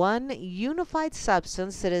just one unified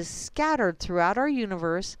substance that is scattered throughout our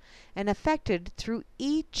universe and affected through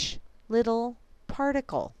each little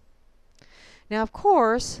particle. Now, of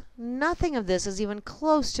course, nothing of this is even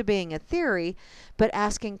close to being a theory, but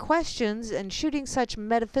asking questions and shooting such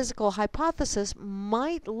metaphysical hypotheses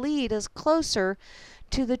might lead us closer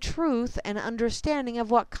to the truth and understanding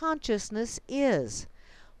of what consciousness is,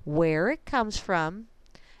 where it comes from,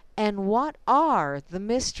 and what are the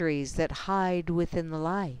mysteries that hide within the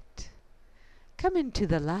light. Come into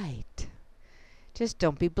the light. Just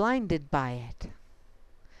don't be blinded by it.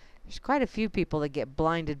 There's quite a few people that get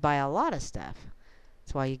blinded by a lot of stuff.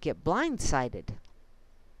 That's why you get blindsided.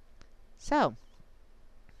 So,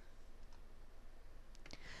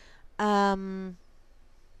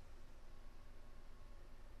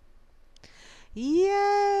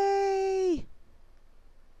 yay!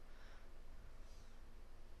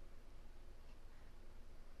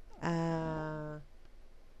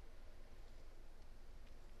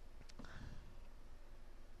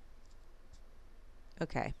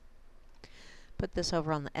 Okay. Put this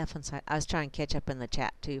over on the effing side. I was trying to catch up in the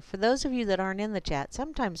chat too. For those of you that aren't in the chat,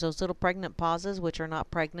 sometimes those little pregnant pauses, which are not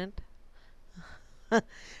pregnant,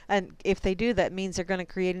 and if they do, that means they're going to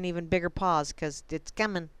create an even bigger pause because it's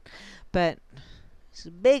coming. But it's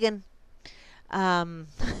a big one.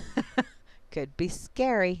 Could be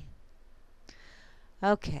scary.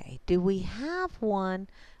 Okay, do we have one?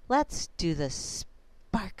 Let's do the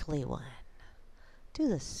sparkly one. Do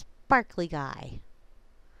the sparkly guy.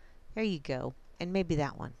 There you go. And maybe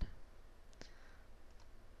that one.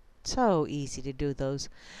 So easy to do those.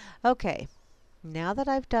 Okay. Now that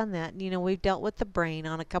I've done that, you know, we've dealt with the brain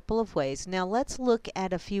on a couple of ways. Now let's look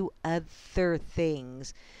at a few other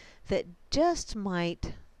things that just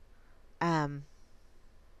might,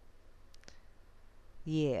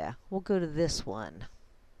 yeah, we'll go to this one.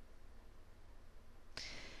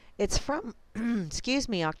 It's from, excuse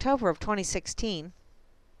me, October of 2016.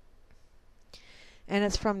 And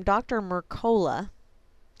it's from Dr. Mercola,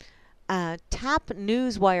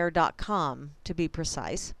 tapnewswire.com to be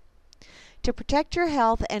precise. To protect your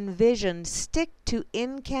health and vision, stick to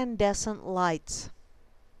incandescent lights.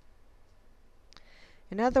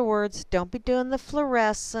 In other words, don't be doing the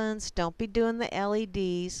fluorescents, don't be doing the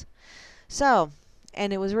LEDs. So,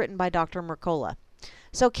 and it was written by Dr. Mercola.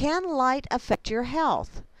 So, can light affect your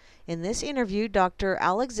health? In this interview, Dr.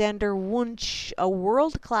 Alexander Wunsch, a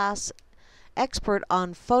world-class expert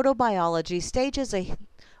on photobiology,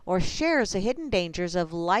 shares the hidden dangers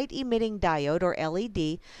of light-emitting diode, or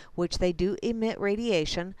LED, which they do emit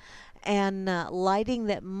radiation, and lighting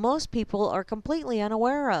that most people are completely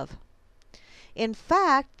unaware of. In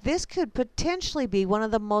fact, this could potentially be one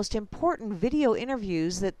of the most important video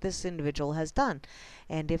interviews that this individual has done.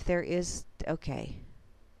 And if there is, okay.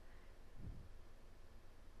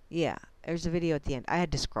 Yeah, there's a video at the end. I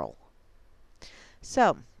had to scroll.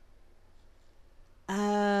 So,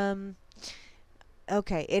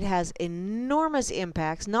 okay, it has enormous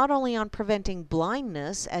impacts, not only on preventing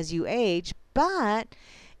blindness as you age, but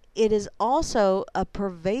it is also a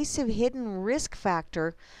pervasive hidden risk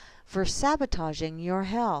factor for sabotaging your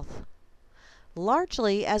health,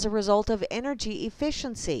 largely as a result of energy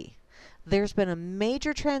efficiency. There's been a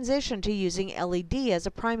major transition to using LED as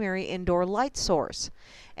a primary indoor light source,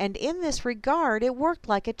 and in this regard, it worked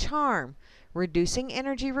like a charm, reducing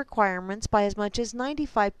energy requirements by as much as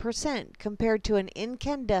 95% compared to an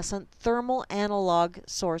incandescent thermal analog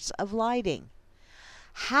source of lighting.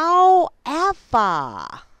 However,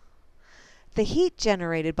 the heat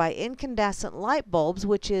generated by incandescent light bulbs,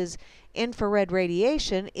 which is infrared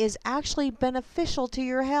radiation, is actually beneficial to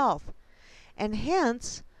your health and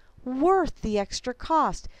hence worth the extra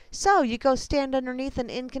cost. So you go stand underneath an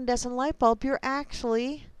incandescent light bulb, you're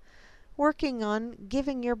actually working on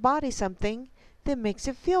giving your body something that makes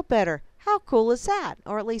it feel better. How cool is that?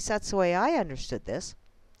 Or at least that's the way I understood this.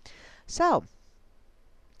 So,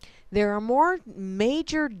 there are more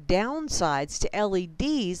major downsides to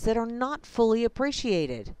LEDs that are not fully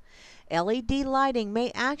appreciated. LED lighting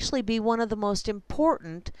may actually be one of the most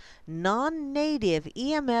important non-native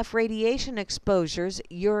EMF radiation exposures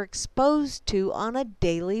you're exposed to on a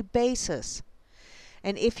daily basis.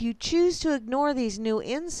 And if you choose to ignore these new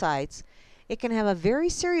insights, it can have a very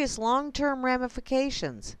serious long-term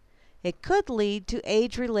ramifications. It could lead to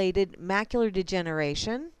age-related macular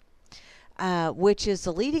degeneration, which is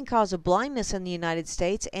the leading cause of blindness in the United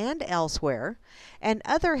States and elsewhere, and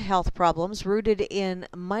other health problems rooted in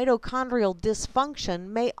mitochondrial dysfunction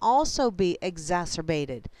may also be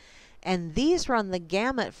exacerbated. And these run the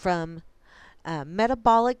gamut from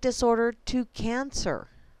metabolic disorder to cancer,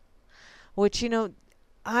 which, you know,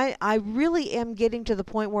 I really am getting to the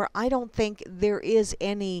point where I don't think there is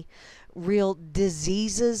any real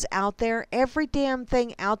diseases out there. Every damn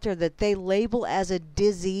thing out there that they label as a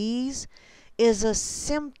disease is a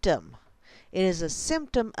symptom. It is a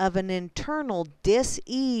symptom of an internal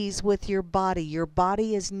dis-ease with your body. Your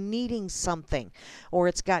body is needing something, or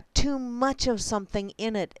it's got too much of something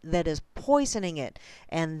in it that is poisoning it.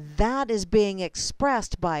 And that is being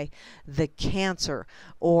expressed by the cancer,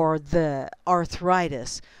 or the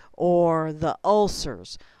arthritis, or the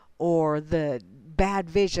ulcers, or the bad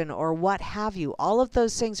vision, or what have you. All of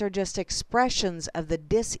those things are just expressions of the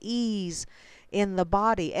dis-ease in the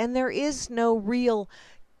body. And there is no real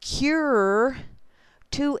cure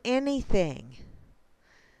to anything.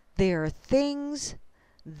 There are things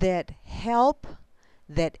that help,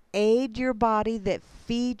 that aid your body, that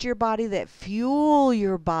feed your body, that fuel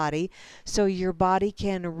your body, so your body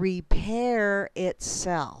can repair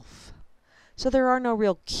itself. So there are no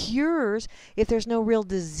real cures. If there's no real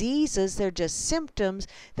diseases, they're just symptoms,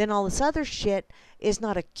 then all this other shit is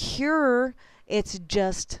not a cure. It's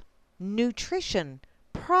just nutrition,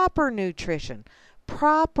 proper nutrition,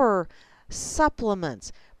 proper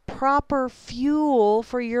supplements, proper fuel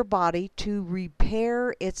for your body to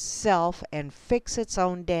repair itself and fix its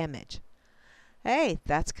own damage. Hey,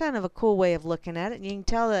 that's kind of a cool way of looking at it. And you can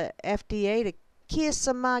tell the FDA to kiss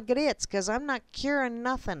some my grits, because I'm not curing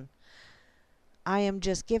nothing. I am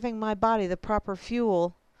just giving my body the proper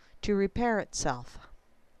fuel to repair itself.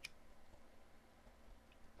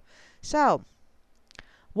 So,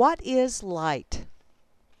 what is light?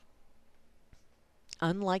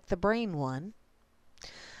 Unlike the brain one,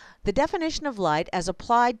 the definition of light as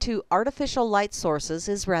applied to artificial light sources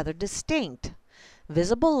is rather distinct.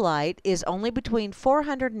 Visible light is only between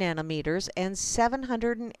 400 nanometers and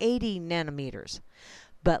 780 nanometers.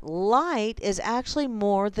 But light is actually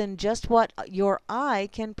more than just what your eye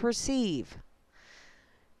can perceive.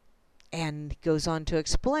 And goes on to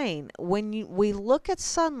explain, when we look at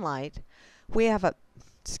sunlight, we have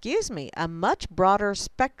a much broader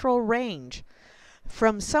spectral range,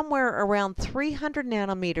 from somewhere around 300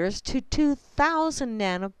 nanometers to 2,000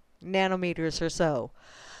 nanometers or so.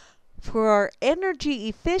 For our energy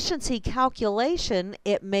efficiency calculation,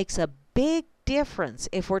 it makes a big difference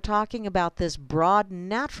if we're talking about this broad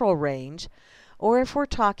natural range, or if we're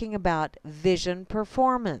talking about vision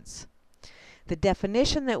performance. The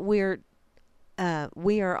definition that we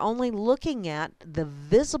are only looking at the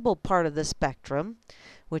visible part of the spectrum,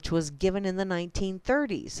 which was given in the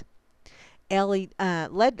 1930s.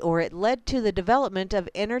 It led to the development of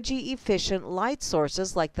energy-efficient light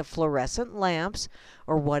sources like the fluorescent lamps,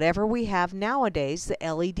 or whatever we have nowadays, the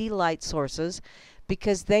LED light sources,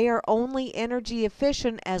 because they are only energy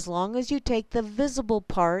efficient as long as you take the visible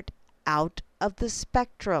part out of the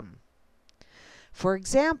spectrum. For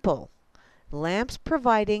example, lamps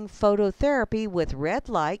providing phototherapy with red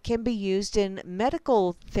light can be used in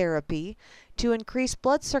medical therapy to increase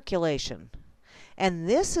blood circulation. And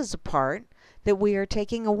this is a part that we are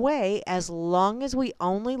taking away as long as we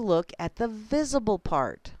only look at the visible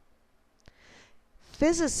part.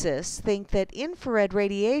 Physicists think that infrared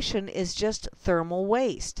radiation is just thermal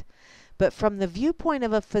waste, but from the viewpoint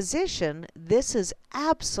of a physician, this is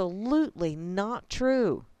absolutely not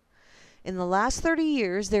true. In the last 30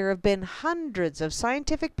 years, there have been hundreds of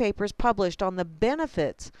scientific papers published on the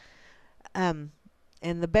benefits and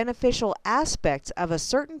the beneficial aspects of a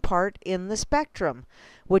certain part in the spectrum,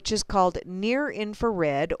 which is called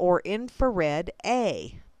near-infrared or infrared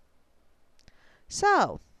A.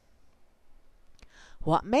 So,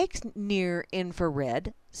 what makes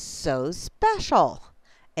near-infrared so special?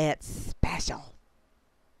 It's special.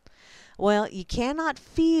 Well, you cannot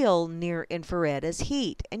feel near-infrared as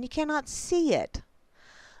heat, and you cannot see it.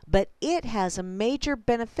 But it has a major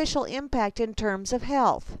beneficial impact in terms of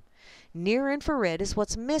health. Near-infrared is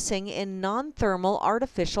what's missing in non-thermal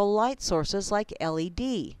artificial light sources like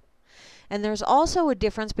LED. And there's also a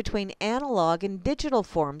difference between analog and digital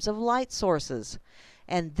forms of light sources.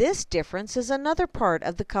 And this difference is another part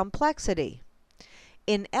of the complexity.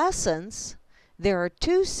 In essence, there are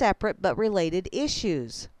two separate but related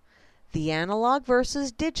issues: the analog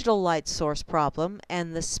versus digital light source problem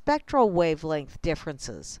and the spectral wavelength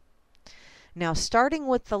differences. Now, starting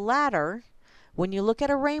with the latter, when you look at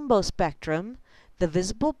a rainbow spectrum, the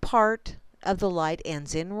visible part of the light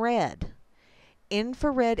ends in red.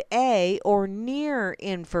 Infrared A, or near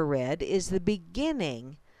infrared, is the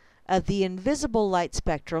beginning of the invisible light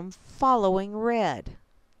spectrum following red.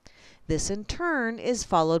 This in turn is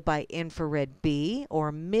followed by infrared B,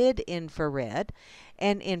 or mid-infrared,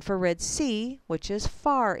 and infrared C, which is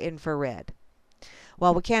far infrared.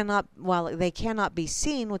 While they cannot be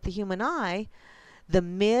seen with the human eye, the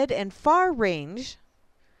mid and far range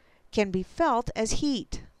can be felt as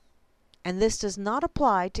heat. And this does not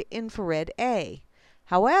apply to infrared A.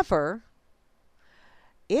 However,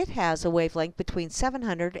 it has a wavelength between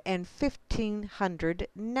 700 and 1500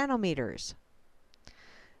 nanometers.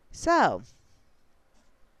 So,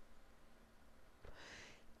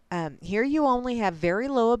 here you only have very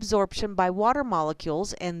low absorption by water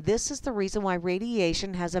molecules, and this is the reason why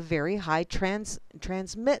radiation has a very high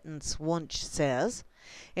transmittance, Wunsch says.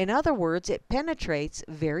 In other words, it penetrates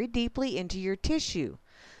very deeply into your tissue,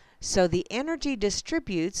 so the energy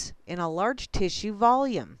distributes in a large tissue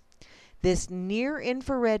volume. This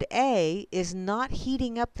near-infrared A is not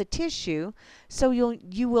heating up the tissue, so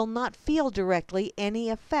you will not feel directly any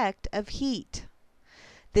effect of heat.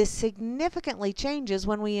 This significantly changes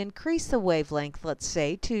when we increase the wavelength, let's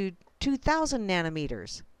say, to 2000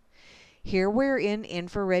 nanometers. Here we're in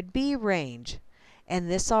infrared B range, and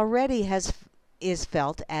this already is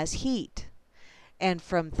felt as heat. And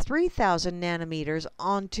from 3000 nanometers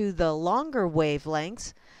onto the longer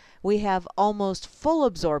wavelengths, we have almost full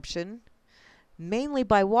absorption, mainly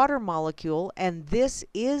by water molecule, and this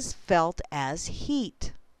is felt as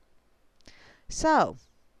heat. So,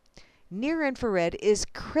 near-infrared is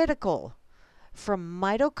critical for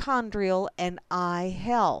mitochondrial and eye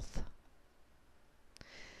health.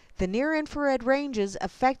 The near-infrared ranges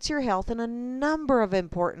affects your health in a number of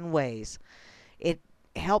important ways. It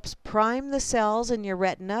helps prime the cells in your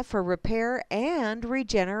retina for repair and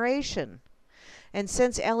regeneration. And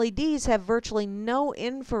since LEDs have virtually no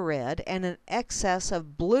infrared and an excess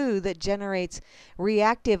of blue that generates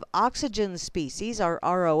reactive oxygen species, or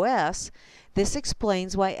ROS, this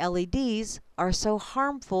explains why LEDs are so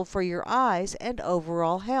harmful for your eyes and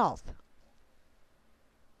overall health.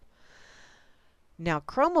 Now,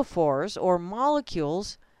 chromophores, or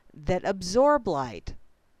molecules that absorb light.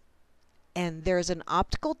 And there's an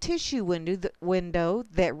optical tissue window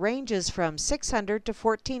that ranges from 600 to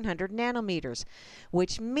 1400 nanometers,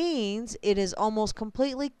 which means it is almost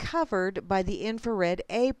completely covered by the infrared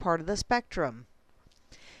A part of the spectrum.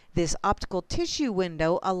 This optical tissue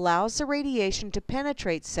window allows the radiation to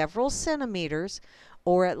penetrate several centimeters,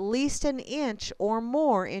 or at least an inch or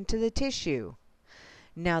more, into the tissue.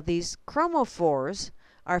 Now, these chromophores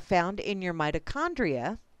are found in your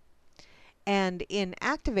mitochondria and in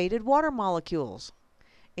activated water molecules.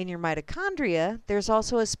 In your mitochondria, there's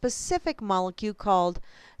also a specific molecule called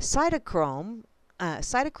cytochrome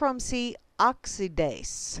C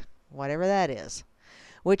oxidase, whatever that is,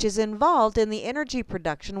 which is involved in the energy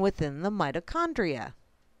production within the mitochondria.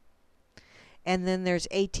 And then there's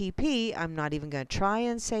ATP, I'm not even going to try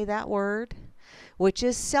and say that word, which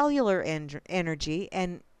is cellular energy,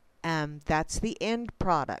 and that's the end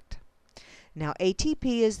product. Now,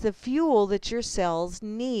 ATP is the fuel that your cells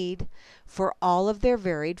need for all of their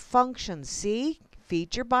varied functions. See?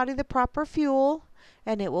 Feed your body the proper fuel,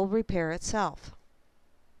 and it will repair itself,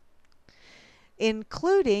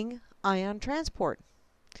 including ion transport,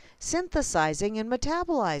 synthesizing, and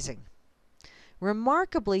metabolizing.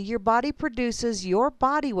 Remarkably, your body produces your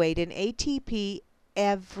body weight in ATP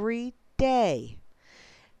every day.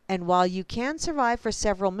 And while you can survive for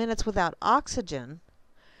several minutes without oxygen,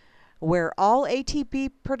 were all ATP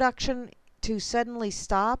production to suddenly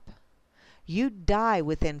stop, you'd die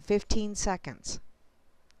within 15 seconds.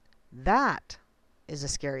 That is a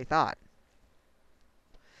scary thought.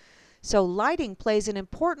 So lighting plays an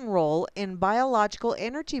important role in biological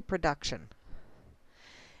energy production.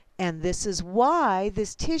 And this is why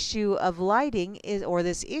this issue of lighting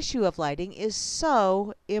is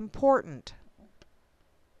so important.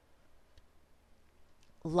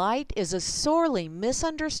 Light is a sorely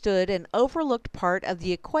misunderstood and overlooked part of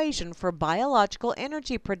the equation for biological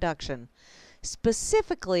energy production,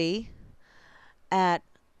 specifically at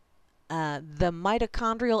the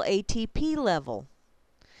mitochondrial ATP level,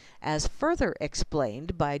 as further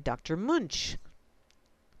explained by Dr. Munch.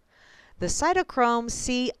 The cytochrome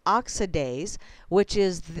C oxidase, which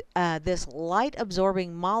is this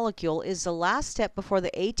light-absorbing molecule, is the last step before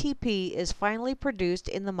the ATP is finally produced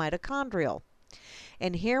in the mitochondrial.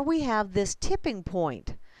 And here we have this tipping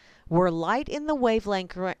point where light in the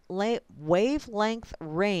wavelength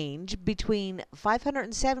range between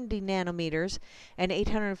 570 nanometers and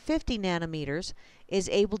 850 nanometers is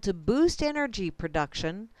able to boost energy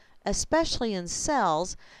production, especially in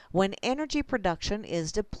cells when energy production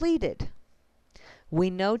is depleted. We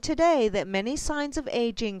know today that many signs of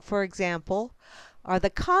aging, for example, are the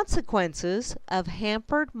consequences of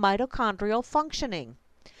hampered mitochondrial functioning.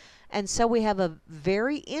 And so we have a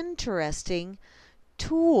very interesting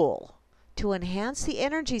tool to enhance the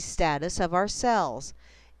energy status of our cells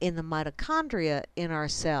in the mitochondria in our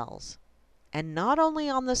cells, and not only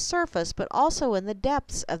on the surface but also in the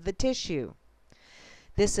depths of the tissue.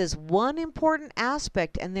 This is one important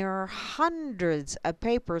aspect, and there are hundreds of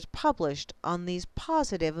papers published on these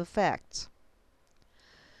positive effects.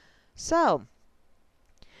 So,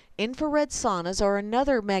 infrared saunas are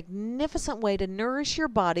another magnificent way to nourish your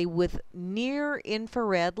body with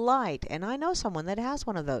near-infrared light, and I know someone that has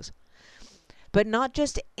one of those. But not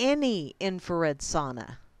just any infrared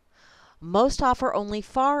sauna. Most offer only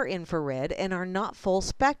far infrared and are not full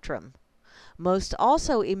spectrum. Most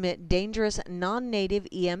also emit dangerous non-native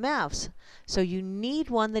EMFs, so you need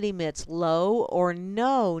one that emits low or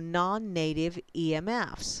no non-native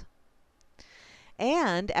EMFs.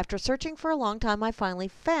 And after searching for a long time, I finally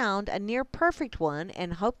found a near perfect one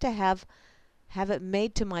and hope to have it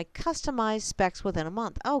made to my customized specs within a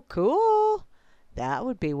month. Oh, cool! That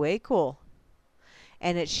would be way cool.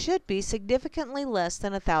 And it should be significantly less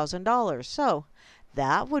than $1,000, so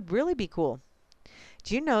that would really be cool.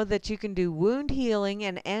 Do you know that you can do wound healing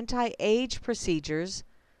and anti-age procedures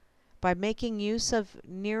by making use of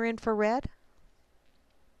near-infrared?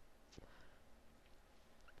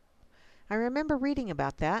 I remember reading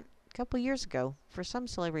about that a couple years ago for some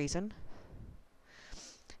silly reason.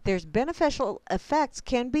 There's beneficial effects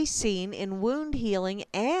can be seen in wound healing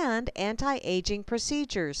and anti-aging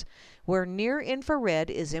procedures where near-infrared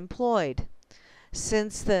is employed.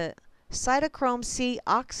 Since the cytochrome C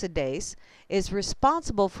oxidase is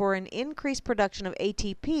responsible for an increased production of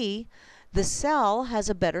ATP, the cell has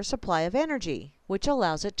a better supply of energy, which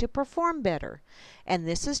allows it to perform better. And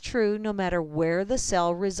this is true no matter where the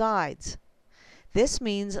cell resides. This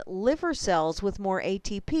means liver cells with more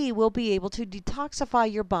ATP will be able to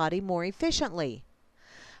detoxify your body more efficiently.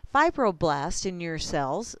 Fibroblasts in your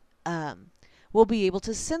cells will be able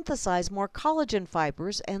to synthesize more collagen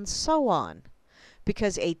fibers and so on,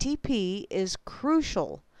 because ATP is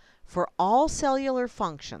crucial for all cellular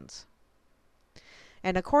functions.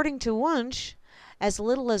 And according to Wunsch, as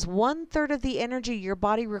little as 1/3 of the energy your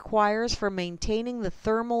body requires for maintaining the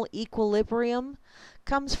thermal equilibrium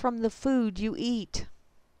comes from the food you eat.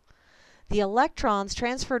 The electrons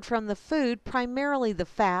transferred from the food, primarily the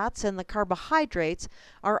fats and the carbohydrates,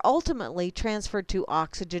 are ultimately transferred to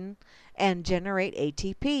oxygen and generate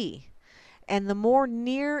ATP. And the more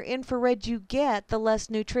near-infrared you get, the less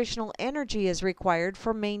nutritional energy is required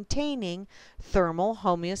for maintaining thermal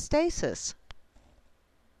homeostasis.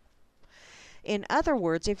 In other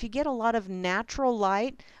words, if you get a lot of natural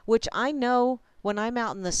light, which I know when I'm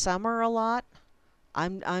out in the summer a lot,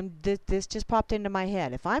 this just popped into my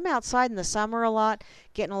head. If I'm outside in the summer a lot,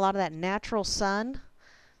 getting a lot of that natural sun,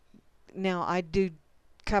 now I do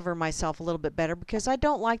cover myself a little bit better because I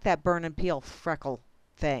don't like that burn and peel freckle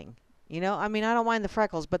thing. You know, I mean, I don't mind the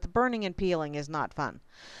freckles, but the burning and peeling is not fun.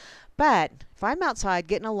 But if I'm outside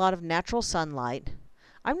getting a lot of natural sunlight,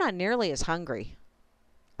 I'm not nearly as hungry.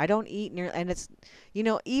 I don't eat near, and it's, you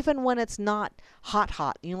know, even when it's not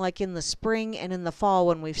hot, you know, like in the spring and in the fall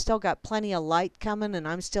when we've still got plenty of light coming and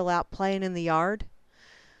I'm still out playing in the yard,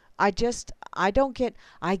 I get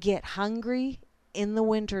hungry in the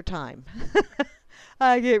wintertime.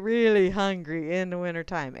 I get really hungry in the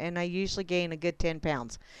wintertime, and I usually gain a good 10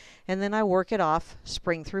 pounds. And then I work it off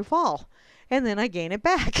spring through fall, and then I gain it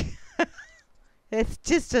back. It's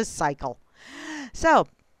just a cycle. So,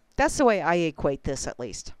 that's the way I equate this, at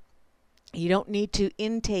least. You don't need to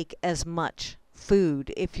intake as much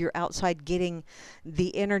food if you're outside getting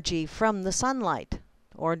the energy from the sunlight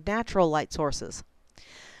or natural light sources.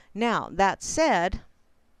 Now, that said,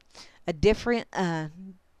 a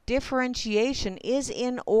differentiation is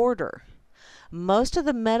in order. Most of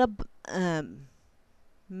the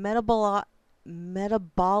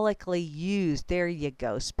metabolically used, there you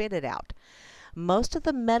go, spit it out. Most of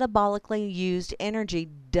the metabolically used energy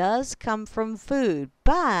does come from food,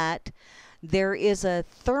 but there is a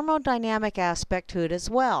thermodynamic aspect to it as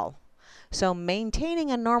well. So maintaining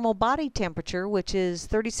a normal body temperature, which is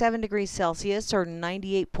 37 degrees Celsius or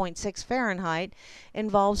 98.6 Fahrenheit,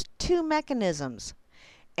 involves two mechanisms: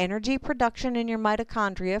 energy production in your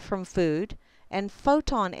mitochondria from food, and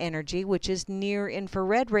photon energy, which is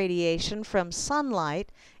near-infrared radiation from sunlight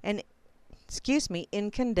and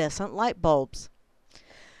incandescent light bulbs.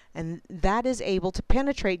 And that is able to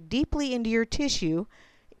penetrate deeply into your tissue,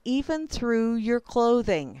 even through your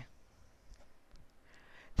clothing.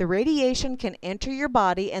 The radiation can enter your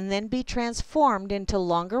body and then be transformed into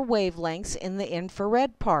longer wavelengths in the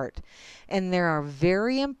infrared part, and they are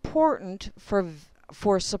very important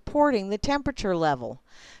for supporting the temperature level,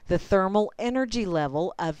 the thermal energy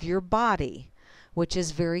level of your body. which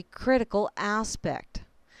is very critical aspect.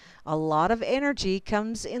 A lot of energy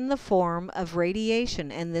comes in the form of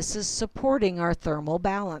radiation, and this is supporting our thermal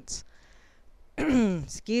balance.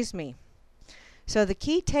 Excuse me. So the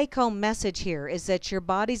key take-home message here is that your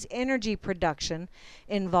body's energy production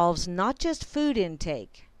involves not just food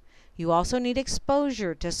intake. You also need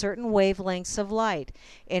exposure to certain wavelengths of light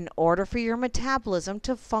in order for your metabolism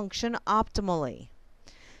to function optimally.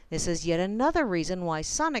 This is yet another reason why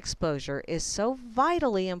sun exposure is so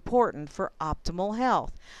vitally important for optimal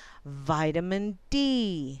health. Vitamin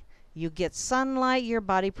D. You get sunlight, your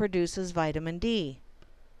body produces vitamin D.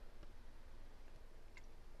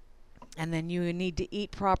 And then you need to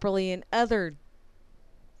eat properly in other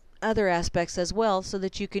aspects as well so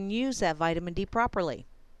that you can use that vitamin D properly.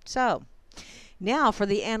 So, now for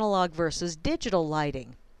the analog versus digital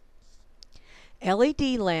lighting. LED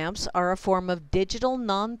lamps are a form of digital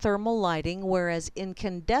non-thermal lighting, whereas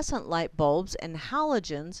incandescent light bulbs and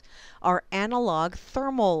halogens are analog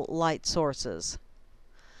thermal light sources.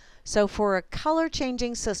 So for a color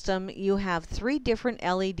changing system, you have 3 different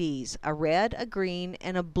LEDs, a red, a green,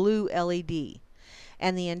 and a blue LED.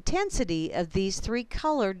 And the intensity of these 3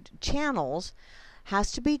 colored channels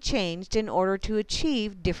has to be changed in order to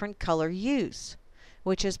achieve different color use,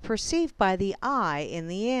 which is perceived by the eye in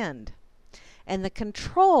the end. And the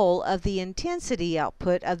control of the intensity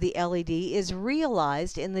output of the LED is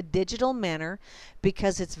realized in the digital manner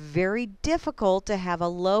because it's very difficult to have a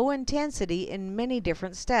low intensity in many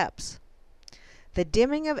different steps. The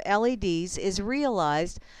dimming of LEDs is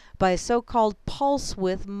realized by a so-called pulse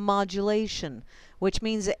width modulation, which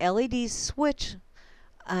means the LEDs switch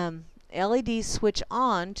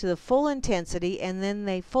on to the full intensity, and then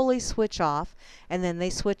they fully switch off, and then they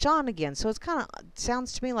switch on again. So it's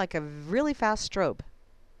sounds to me like a really fast strobe.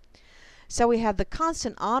 So we have the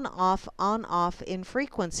constant on-off in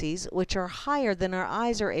frequencies, which are higher than our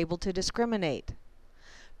eyes are able to discriminate.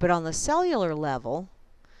 But on the cellular level,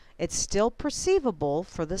 it's still perceivable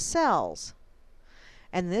for the cells.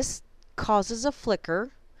 And this causes a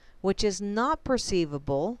flicker, which is not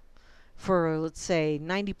perceivable for, let's say,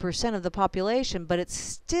 90% of the population, but it's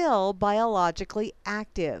still biologically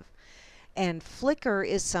active. And flicker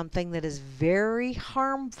is something that is very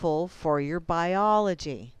harmful for your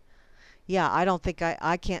biology. Yeah, I don't think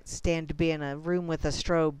I can't stand to be in a room with a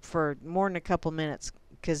strobe for more than a couple minutes,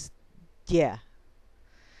 because, yeah,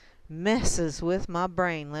 messes with my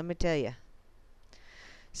brain, let me tell you.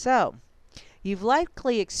 So, you've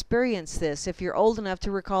likely experienced this if you're old enough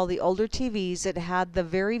to recall the older TVs that had the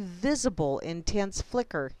very visible, intense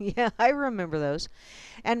flicker. Yeah, I remember those.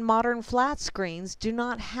 And modern flat screens do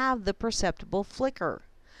not have the perceptible flicker,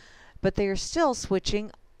 but they are still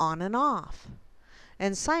switching on and off.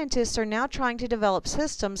 And scientists are now trying to develop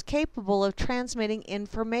systems capable of transmitting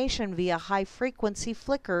information via high-frequency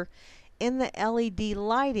flicker in the LED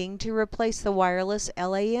lighting to replace the wireless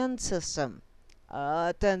LAN system.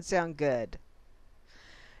 It doesn't sound good.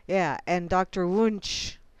 Yeah, and Dr.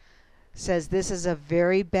 Wunsch says this is a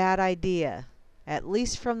very bad idea, at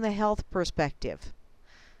least from the health perspective.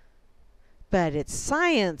 But it's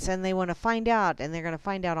science, and they want to find out, and they're going to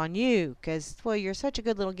find out on you, because, well, you're such a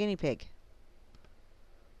good little guinea pig.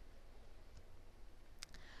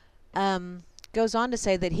 Goes on to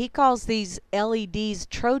say that he calls these LEDs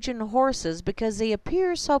Trojan horses because they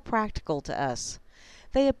appear so practical to us.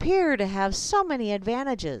 They appear to have so many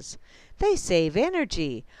advantages. They save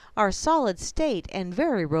energy, are solid state, and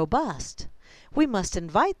very robust. We must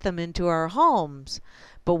invite them into our homes,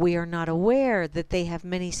 but we are not aware that they have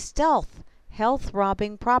many stealth,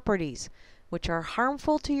 health-robbing properties, which are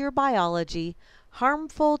harmful to your biology,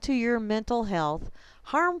 harmful to your mental health,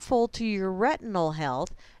 harmful to your retinal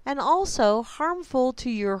health, and also harmful to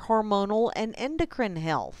your hormonal and endocrine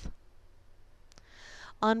health.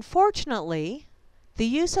 Unfortunately, the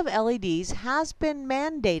use of LEDs has been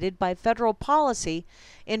mandated by federal policy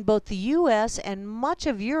in both the U.S. and much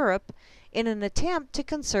of Europe in an attempt to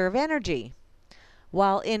conserve energy.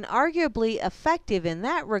 While inarguably effective in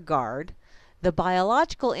that regard, the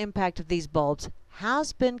biological impact of these bulbs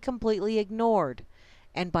has been completely ignored,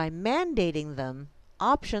 and by mandating them,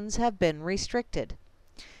 options have been restricted.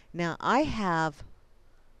 Now, I have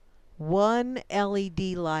one LED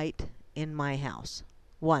light in my house.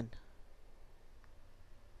 One.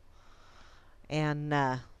 And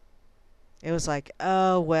it was like,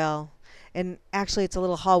 oh, well. And actually, it's a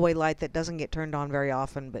little hallway light that doesn't get turned on very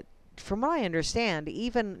often. But from what I understand,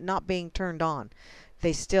 even not being turned on,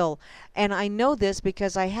 they still... And I know this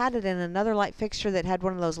because I had it in another light fixture that had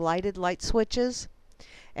one of those lighted light switches.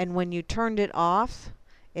 And when you turned it off,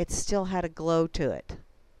 it still had a glow to it.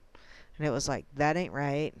 And it was like, that ain't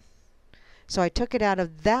right. So I took it out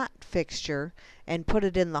of that fixture and put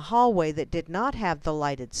it in the hallway that did not have the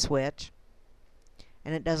lighted switch,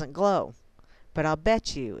 and it doesn't glow. But I'll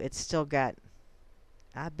bet you it's still got,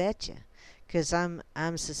 I bet you, because I'm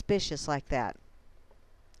suspicious like that.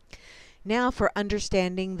 Now for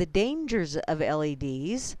understanding the dangers of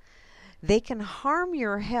LEDs. They can harm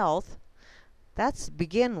your health. That's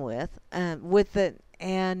begin with. Okay.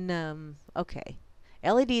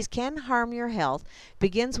 LEDs can harm your health.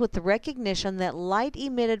 Begins with the recognition that light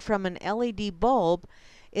emitted from an LED bulb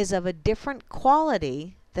is of a different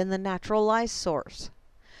quality than the natural light source.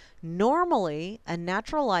 Normally, a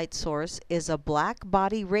natural light source is a black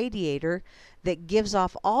body radiator that gives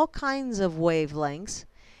off all kinds of wavelengths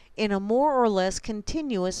in a more or less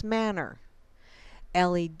continuous manner.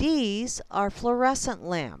 LEDs are fluorescent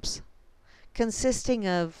lamps consisting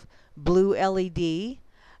of blue LED,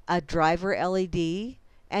 a driver LED,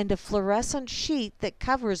 and a fluorescent sheet that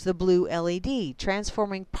covers the blue LED,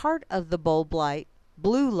 transforming part of the bulb light,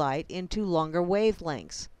 blue light, into longer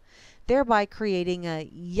wavelengths, thereby creating a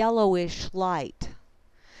yellowish light.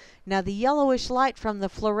 Now the yellowish light from the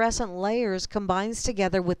fluorescent layers combines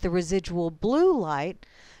together with the residual blue light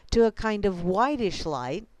to a kind of whitish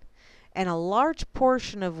light, and a large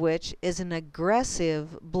portion of which is an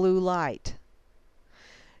aggressive blue light.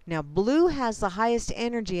 Now, blue has the highest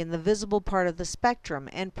energy in the visible part of the spectrum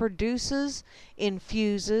and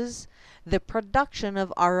infuses the production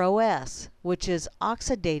of ROS, which is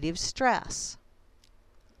oxidative stress.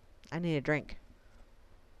 I need a drink.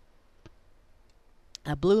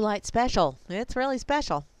 A blue light special. It's really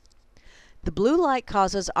special. The blue light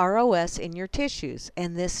causes ROS in your tissues,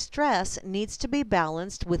 and this stress needs to be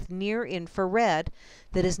balanced with near-infrared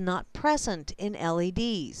that is not present in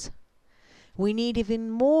LEDs. We need even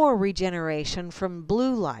more regeneration from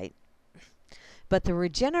blue light, but the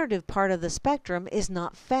regenerative part of the spectrum is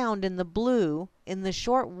not found in the blue in the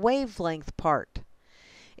short wavelength part.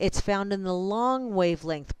 It's found in the long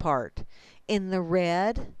wavelength part, in the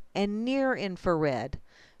red and near-infrared.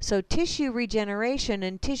 So tissue regeneration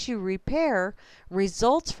and tissue repair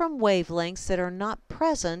results from wavelengths that are not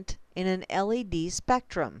present in an LED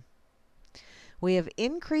spectrum. We have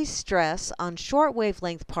increased stress on short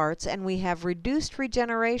wavelength parts, and we have reduced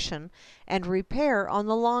regeneration and repair on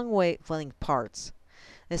the long wavelength parts.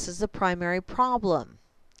 This is the primary problem.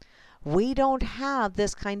 We don't have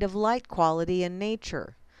this kind of light quality in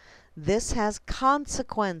nature. This has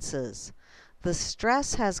consequences. The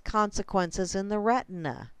stress has consequences in the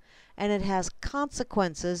retina, and it has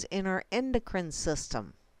consequences in our endocrine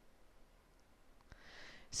system.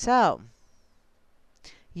 So,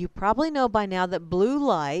 you probably know by now that blue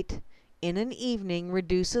light in an evening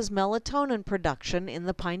reduces melatonin production in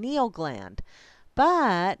the pineal gland,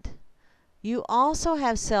 but you also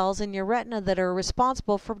have cells in your retina that are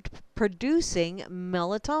responsible for producing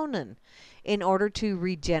melatonin in order to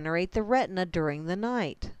regenerate the retina during the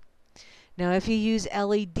night. Now, if you use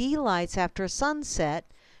LED lights after sunset,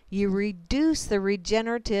 you reduce the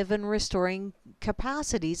regenerative and restoring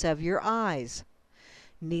capacities of your eyes.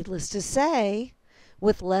 Needless to say,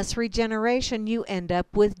 with less regeneration, you end up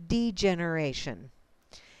with degeneration.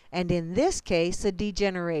 And in this case, the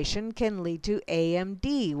degeneration can lead to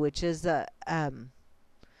AMD, which is the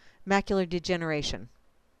macular degeneration,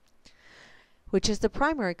 which is the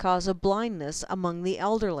primary cause of blindness among the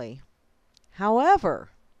elderly. However,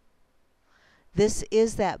 this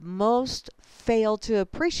is that most fail to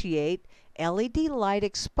appreciate LED light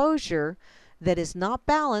exposure that is not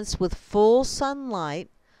balanced with full sunlight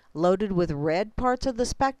loaded with red parts of the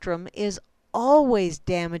spectrum is always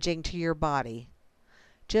damaging to your body,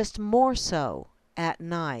 just more so at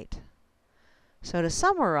night. So to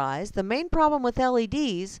summarize, the main problem with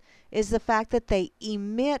LEDs is the fact that they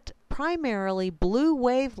emit primarily blue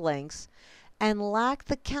wavelengths and lack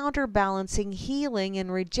the counterbalancing healing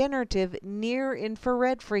and regenerative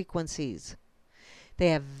near-infrared frequencies. They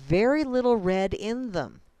have very little red in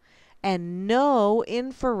them and no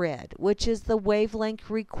infrared, which is the wavelength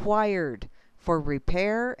required for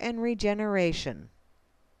repair and regeneration.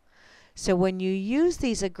 So when you use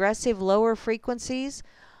these aggressive lower frequencies,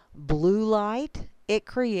 blue light, it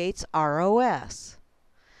creates ROS.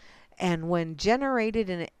 And when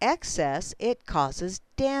generated in excess, it causes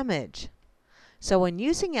damage. So when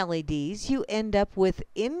using LEDs, you end up with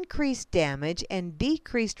increased damage and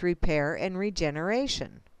decreased repair and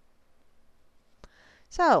regeneration.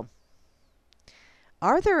 So,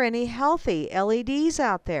 are there any healthy LEDs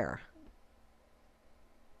out there?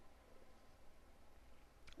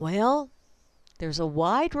 Well, there's a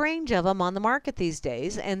wide range of them on the market these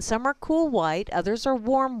days, and some are cool white, others are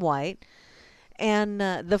warm white, and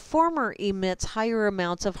the former emits higher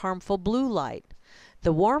amounts of harmful blue light.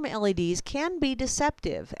 The warm LEDs can be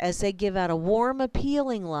deceptive as they give out a warm,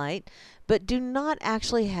 appealing light, but do not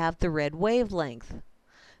actually have the red wavelength.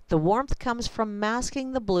 The warmth comes from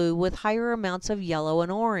masking the blue with higher amounts of yellow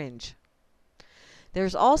and orange.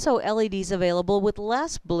 There's also LEDs available with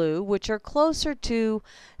less blue, which are closer to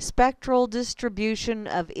spectral distribution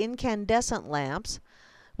of incandescent lamps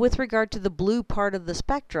with regard to the blue part of the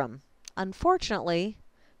spectrum. Unfortunately,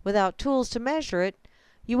 without tools to measure it,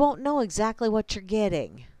 you won't know exactly what you're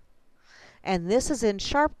getting. And this is in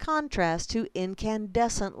sharp contrast to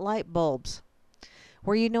incandescent light bulbs,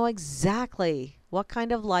 where you know exactly what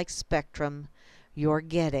kind of light spectrum you're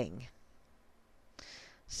getting.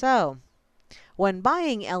 So, when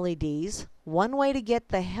buying LEDs, one way to get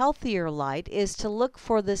the healthier light is to look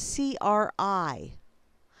for the CRI.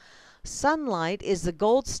 Sunlight is the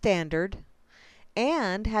gold standard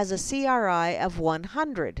and has a CRI of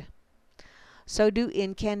 100. So do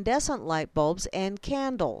incandescent light bulbs and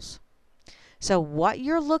candles. So what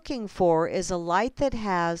you're looking for is a light that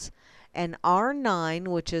has an R9,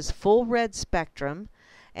 which is full red spectrum,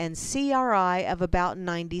 and CRI of about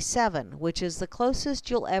 97, which is the closest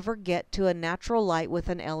you'll ever get to a natural light with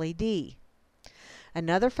an LED.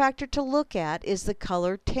 Another factor to look at is the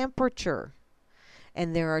color temperature.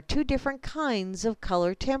 And there are two different kinds of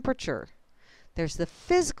color temperature. There's the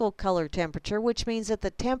physical color temperature, which means that the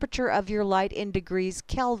temperature of your light in degrees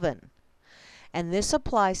Kelvin. And this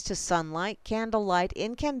applies to sunlight, candlelight,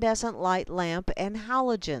 incandescent light lamp, and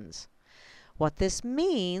halogens. What this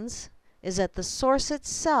means is that the source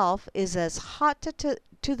itself is as hot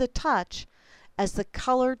to the touch as the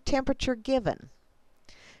color temperature given.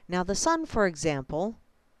 Now the sun, for example,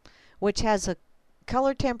 which has a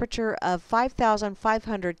color temperature of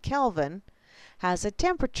 5,500 Kelvin, has a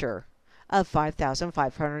temperature of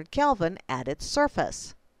 5,500 Kelvin at its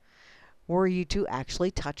surface. Were you to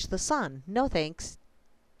actually touch the sun? No thanks.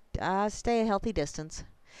 Stay a healthy distance.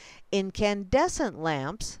 Incandescent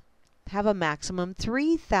lamps have a maximum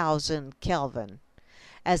 3,000 Kelvin,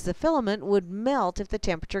 as the filament would melt if the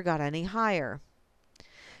temperature got any higher.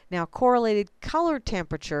 Now, correlated color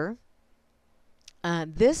temperature,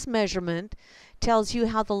 this measurement tells you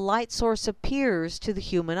how the light source appears to the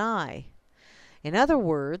human eye. In other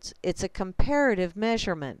words, it's a comparative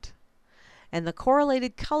measurement. And the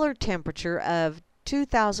correlated color temperature of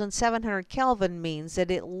 2,700 Kelvin means that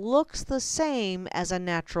it looks the same as a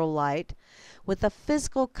natural light with a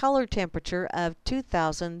physical color temperature of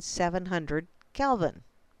 2,700 Kelvin.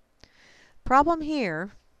 Problem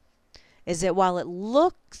here is that while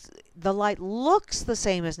the light looks the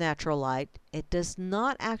same as natural light, it does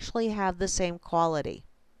not actually have the same quality.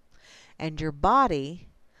 And your body,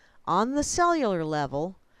 on the cellular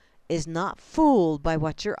level, is not fooled by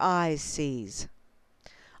what your eyes sees.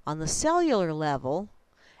 On the cellular level,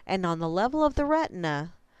 and on the level of the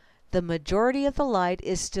retina, the majority of the light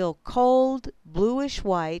is still cold, bluish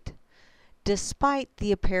white, despite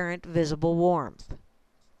the apparent visible warmth.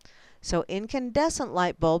 So incandescent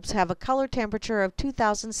light bulbs have a color temperature of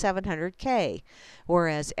 2,700 K,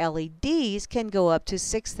 whereas LEDs can go up to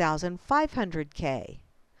 6,500 K.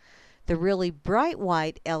 The really bright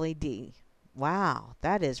white LED, wow,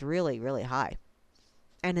 that is really, really high.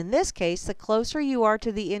 And in this case, the closer you are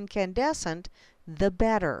to the incandescent, the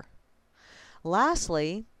better.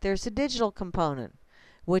 Lastly, there's the digital component,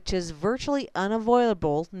 which is virtually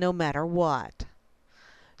unavoidable no matter what.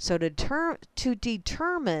 So to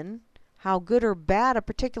determine how good or bad a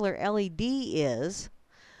particular LED is,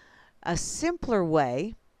 a simpler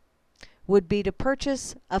way would be to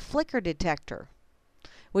purchase a flicker detector,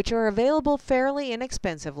 which are available fairly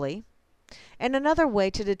inexpensively. And another way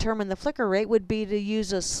to determine the flicker rate would be to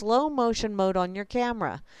use a slow motion mode on your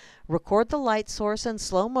camera. Record the light source in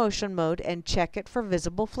slow motion mode and check it for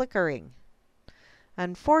visible flickering.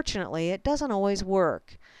 Unfortunately, it doesn't always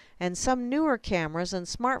work, and some newer cameras and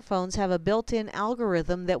smartphones have a built-in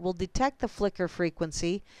algorithm that will detect the flicker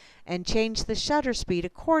frequency and change the shutter speed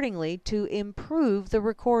accordingly to improve the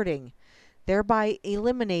recording, thereby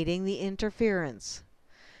eliminating the interference.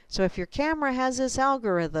 So if your camera has this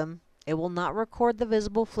algorithm, it will not record the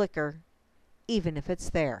visible flicker, even if it's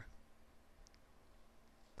there.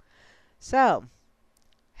 So,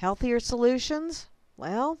 healthier solutions?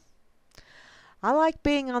 Well, I like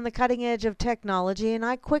being on the cutting edge of technology, and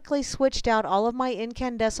I quickly switched out all of my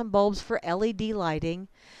incandescent bulbs for LED lighting,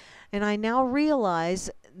 and I now realize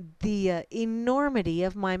the enormity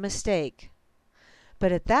of my mistake.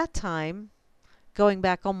 But at that time, going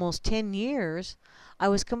back almost 10 years, I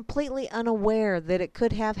was completely unaware that it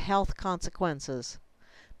could have health consequences.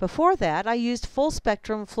 Before that, I used full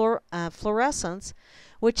spectrum fluorescence,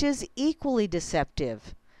 which is equally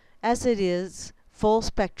deceptive, as it is full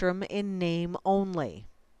spectrum in name only.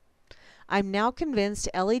 I'm now convinced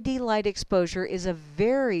LED light exposure is a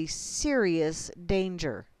very serious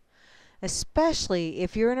danger, especially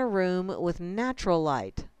if you're in a room with natural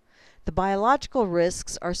light. The biological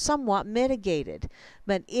risks are somewhat mitigated,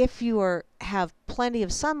 but if you have plenty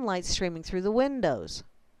of sunlight streaming through the windows.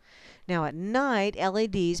 Now at night,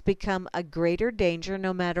 LEDs become a greater danger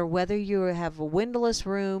no matter whether you have a windowless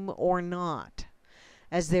room or not,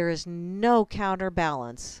 as there is no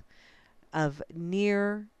counterbalance of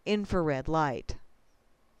near infrared light.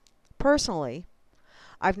 Personally,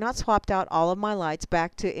 I've not swapped out all of my lights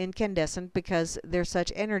back to incandescent because they're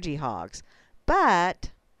such energy hogs, but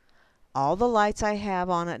all the lights I have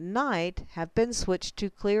on at night have been switched to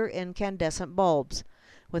clear incandescent bulbs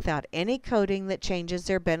without any coating that changes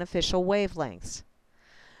their beneficial wavelengths.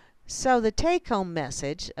 So the take-home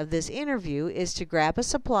message of this interview is to grab a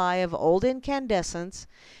supply of old incandescents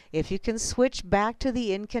if you can switch back to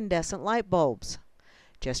the incandescent light bulbs.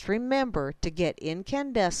 Just remember to get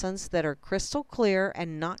incandescents that are crystal clear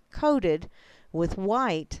and not coated with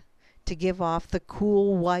white to give off the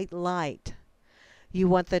cool white light. You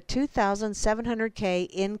want the 2700K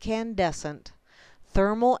incandescent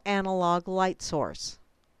thermal analog light source.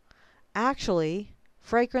 Actually,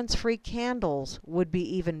 fragrance-free candles would be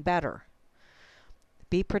even better.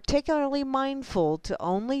 Be particularly mindful to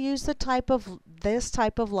only use this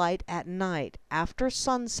type of light at night after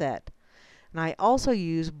sunset. And I also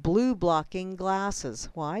use blue blocking glasses.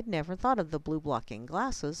 Well, I'd never thought of the blue blocking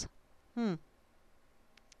glasses.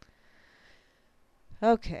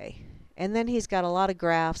 Okay. And then he's got a lot of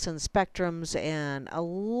graphs and spectrums and a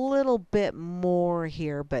little bit more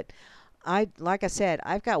here, but like I said,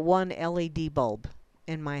 I've got one LED bulb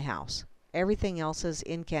in my house. Everything else is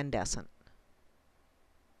incandescent.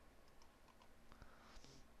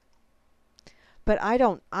 But I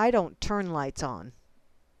don't turn lights on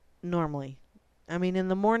normally. I mean, in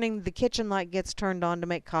the morning the kitchen light gets turned on to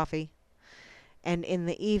make coffee, and in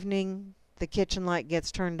the evening the kitchen light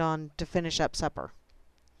gets turned on to finish up supper,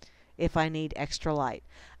 if I need extra light.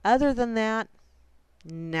 Other than that,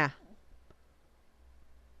 nah.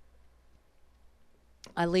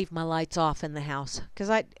 I leave my lights off in the house because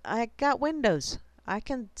I got windows. I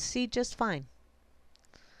can see just fine.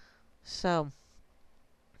 So,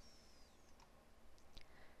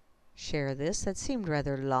 share this. That seemed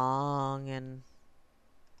rather long and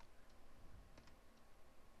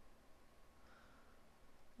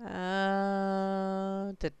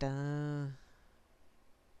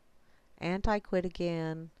Anti-quit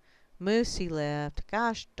again. Moosey left.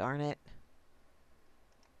 Gosh darn it.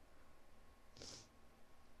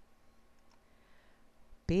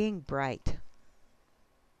 Being bright.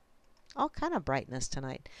 All kind of brightness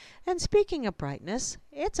tonight. And speaking of brightness,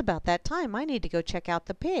 it's about that time. I need to go check out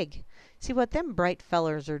the pig. See what them bright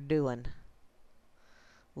fellers are doing.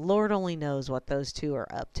 Lord only knows what those two are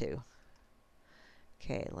up to.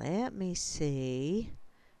 Okay, let me see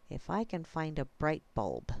if I can find a bright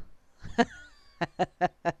bulb.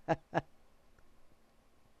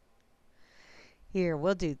 Here,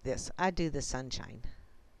 we'll do this. I do the sunshine.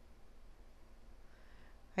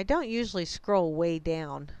 I don't usually scroll way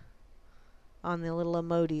down on the little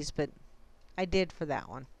emojis, but I did for that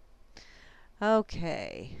one.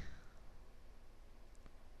 Okay.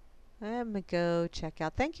 Let me go check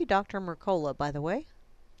out. Thank you, Dr. Mercola, by the way.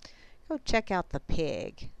 Go check out the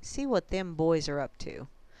pig. See what them boys are up to.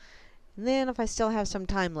 And then if I still have some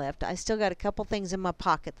time left, I still got a couple things in my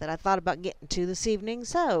pocket that I thought about getting to this evening.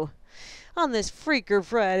 So, on this Freaker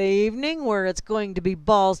Friday evening, where it's going to be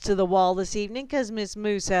balls to the wall this evening because Miss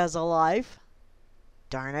Moose has a life.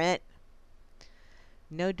 Darn it.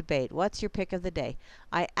 No debate. What's your pick of the day?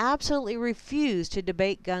 I absolutely refuse to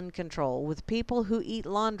debate gun control with people who eat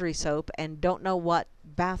laundry soap and don't know what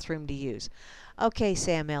bathroom to use. Okay,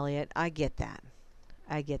 Sam Elliott, I get that.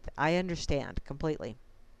 I understand completely.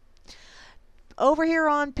 Over here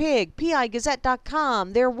on Pig,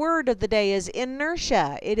 pigazette.com, their word of the day is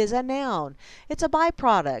inertia. It is a noun. It's a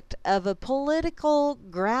byproduct of a political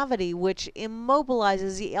gravity which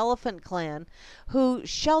immobilizes the elephant clan, who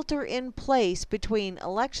shelter in place between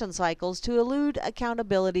election cycles to elude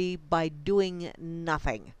accountability by doing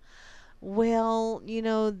nothing. Well, you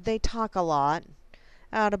know, they talk a lot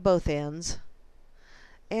out of both ends.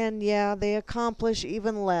 And yeah, they accomplish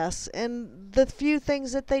even less. And the few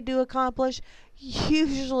things that they do accomplish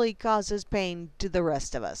usually causes pain to the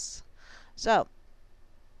rest of us. So,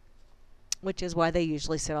 which is why they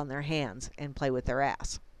usually sit on their hands and play with their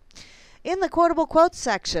ass. In the quotable quotes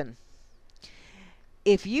section,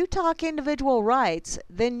 If you talk individual rights,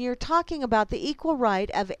 then you're talking about the equal right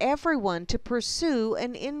of everyone to pursue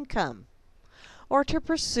an income or to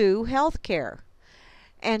pursue health care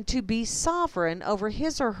and to be sovereign over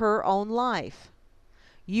his or her own life.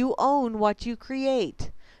 You own what you create.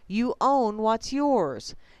 You own what's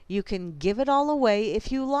yours. You can give it all away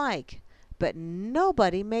if you like, but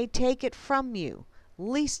nobody may take it from you,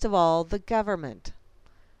 least of all the government.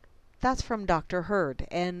 That's from Dr. Hurd,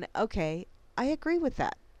 and okay, I agree with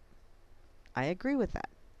that. I agree with that.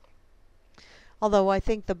 Although I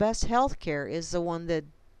think the best health care is the one that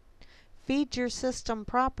feeds your system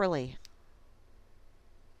properly.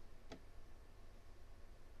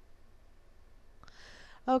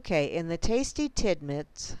 Okay, in the tasty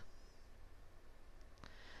tidbits,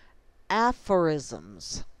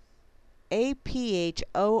 aphorisms. APHORISMS.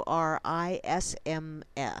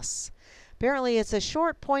 Apparently it's a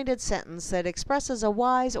short, pointed sentence that expresses a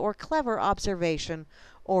wise or clever observation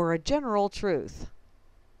or a general truth.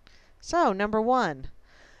 So, number 1.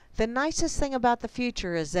 The nicest thing about the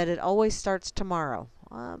future is that it always starts tomorrow.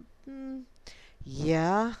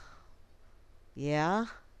 Yeah.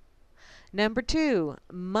 Number 2.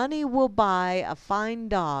 Money will buy a fine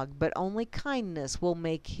dog, but only kindness will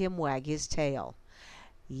make him wag his tail.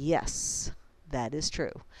 Yes, that is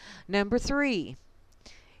true. Number 3.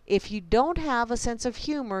 If you don't have a sense of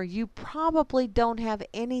humor, you probably don't have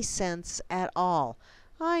any sense at all.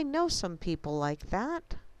 I know some people like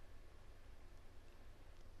that.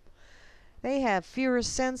 They have fewer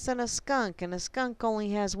sense than a skunk, and a skunk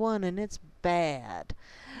only has one, and it's bad.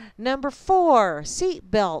 Number 4, seat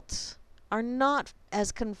belts are not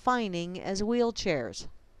as confining as wheelchairs.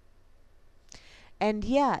 And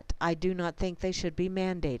yet, I do not think they should be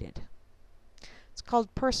mandated. It's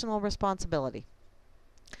called personal responsibility.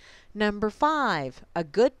 Number 5, a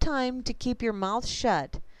good time to keep your mouth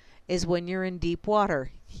shut is when you're in deep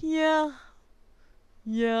water. Yeah,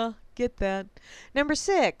 get that. Number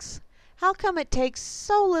 6, how come it takes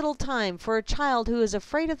so little time for a child who is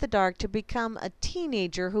afraid of the dark to become a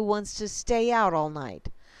teenager who wants to stay out all night?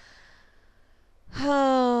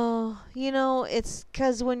 Oh, it's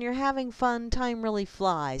because when you're having fun, time really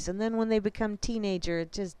flies. And then when they become teenager,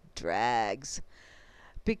 it just drags.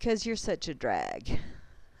 Because you're such a drag.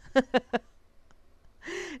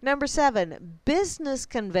 Number 7, business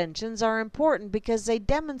conventions are important because they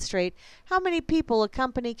demonstrate how many people a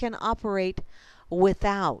company can operate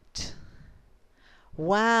without.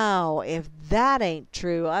 Wow, if that ain't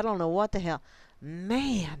true, I don't know what the hell.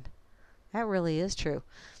 Man, that really is true.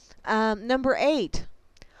 Number 8,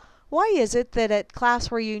 why is it that at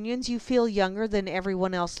class reunions you feel younger than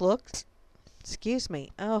everyone else looks? Excuse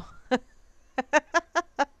me. Oh.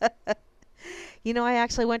 I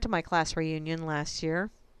actually went to my class reunion last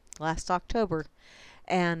October,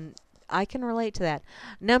 and I can relate to that.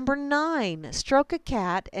 Number 9, stroke a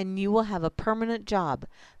cat and you will have a permanent job.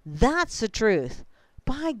 That's the truth.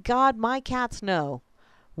 By God, my cats know.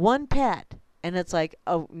 One pet, and it's like,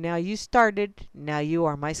 oh, now you started, now you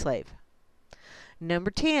are my slave.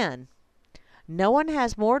 Number 10, no one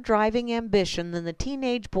has more driving ambition than the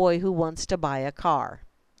teenage boy who wants to buy a car.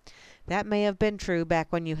 That may have been true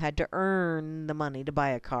back when you had to earn the money to buy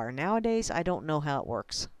a car. Nowadays, I don't know how it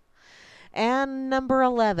works. And number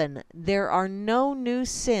 11, there are no new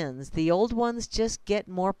sins. The old ones just get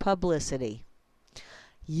more publicity.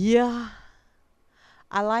 Yeah,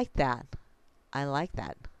 I like that.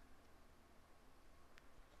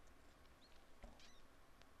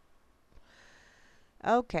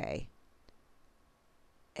 Okay.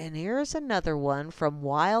 And here's another one from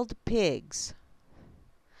Wild Pigs.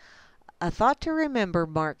 A thought to remember,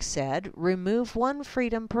 Marx said, remove one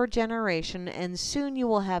freedom per generation and soon you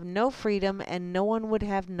will have no freedom and no one would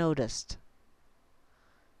have noticed.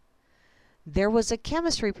 There was a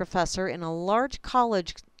chemistry professor in a large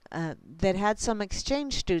college that had some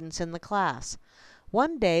exchange students in the class.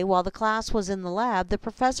 One day, while the class was in the lab, the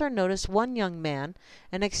professor noticed one young man,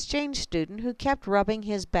 an exchange student, who kept rubbing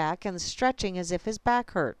his back and stretching as if his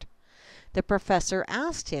back hurt. The professor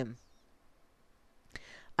asked him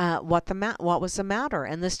what was the matter,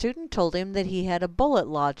 and the student told him that he had a bullet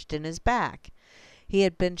lodged in his back. He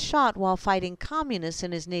had been shot while fighting communists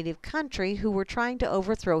in his native country who were trying to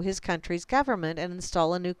overthrow his country's government and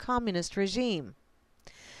install a new communist regime.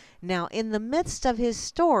 Now, in the midst of his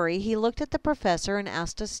story, he looked at the professor and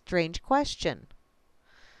asked a strange question.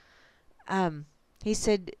 He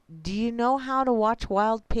said, "Do you know how to watch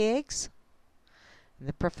wild pigs?" And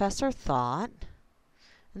the professor thought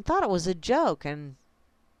it was a joke and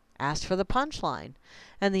asked for the punchline.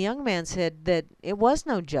 And the young man said that it was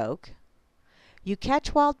no joke. You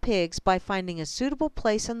catch wild pigs by finding a suitable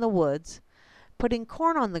place in the woods, putting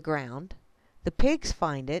corn on the ground, the pigs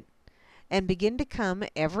find it and begin to come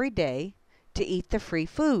every day to eat the free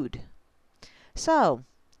food. So,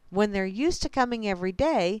 when they're used to coming every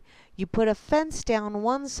day, you put a fence down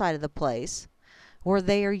one side of the place where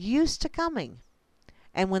they are used to coming.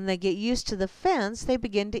 And when they get used to the fence, they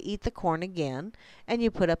begin to eat the corn again, and you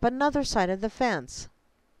put up another side of the fence.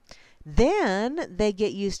 Then they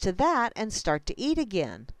get used to that and start to eat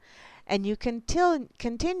again. And you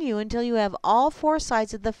continue until you have all four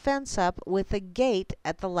sides of the fence up with a gate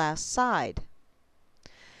at the last side.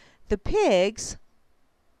 The pigs,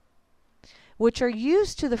 which are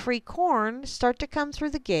used to the free corn, start to come through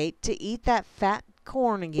the gate to eat that fat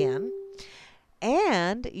corn again,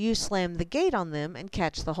 and you slam the gate on them and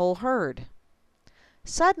catch the whole herd.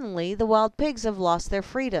 Suddenly, the wild pigs have lost their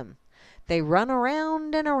freedom. They run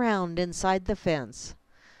around and around inside the fence,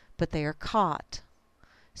 but they are caught.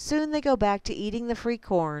 Soon they go back to eating the free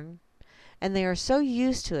corn, and they are so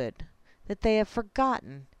used to it that they have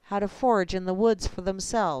forgotten how to forage in the woods for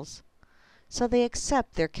themselves, so they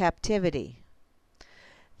accept their captivity.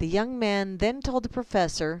 The young man then told the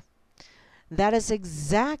professor that is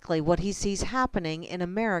exactly what he sees happening in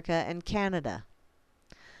America and Canada.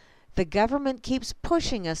 The government keeps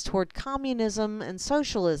pushing us toward communism and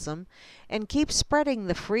socialism and keeps spreading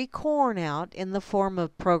the free corn out in the form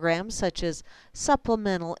of programs such as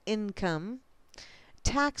supplemental income,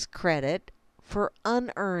 tax credit for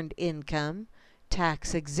unearned income,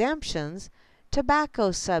 tax exemptions,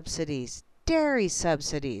 tobacco subsidies, dairy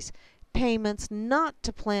subsidies, payments not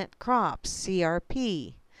to plant crops,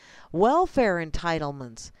 CRP, welfare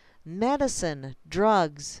entitlements, medicine,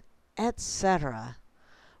 drugs, etc.,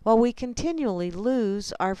 while we continually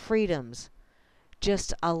lose our freedoms,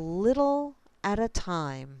 just a little at a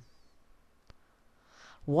time.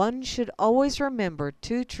 One should always remember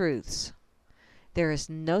two truths. There is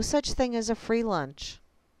no such thing as a free lunch,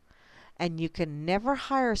 and you can never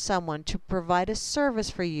hire someone to provide a service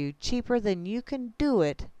for you cheaper than you can do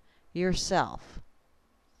it yourself.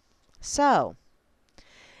 So,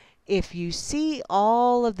 if you see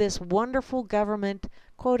all of this wonderful government,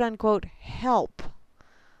 quote-unquote, help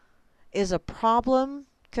is a problem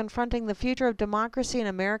confronting the future of democracy in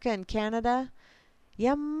America and Canada,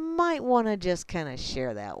 you might want to just kind of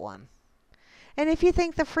share that one. And if you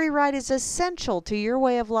think the free ride is essential to your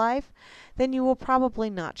way of life, then you will probably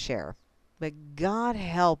not share. But God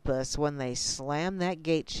help us when they slam that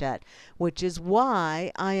gate shut, which is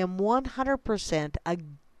why I am 100%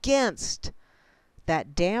 against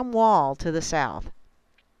that damn wall to the south.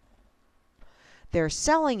 They're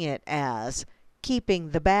selling it as keeping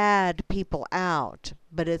the bad people out,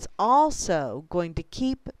 but it's also going to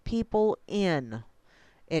keep people in.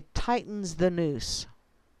 It tightens the noose.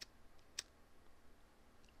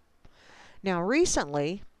 Now,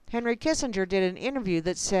 recently, Henry Kissinger did an interview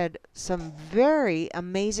that said some very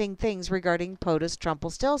amazing things regarding POTUS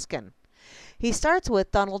Trumpelstiltskin. He starts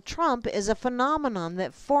with Donald Trump is a phenomenon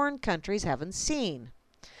that foreign countries haven't seen.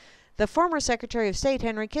 The former Secretary of State,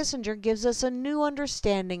 Henry Kissinger, gives us a new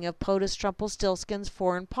understanding of POTUS Trumpelstiltskin's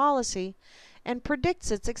foreign policy and predicts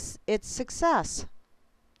its success.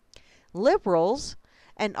 Liberals,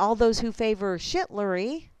 and all those who favor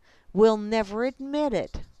shitlery, will never admit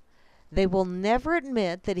it. They will never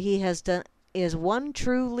admit that he is one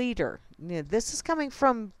true leader. This is coming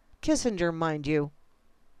from Kissinger, mind you.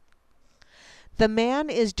 The man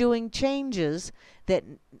is doing changes that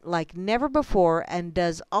like never before and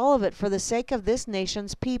does all of it for the sake of this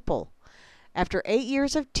nation's people. After 8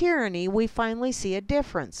 years of tyranny, we finally see a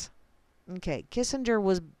difference. Okay, Kissinger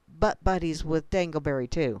was butt buddies with Dangleberry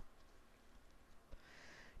too.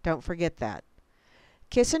 Don't forget that.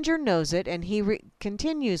 Kissinger knows it, and he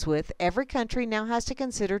continues with, every country now has to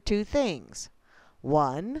consider two things.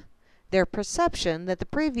 One, their perception that the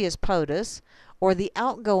previous POTUS, or the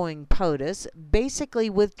outgoing POTUS, basically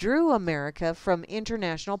withdrew America from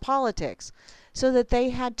international politics, so that they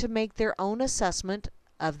had to make their own assessment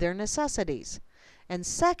of their necessities. And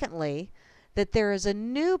secondly, that there is a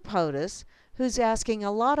new POTUS who's asking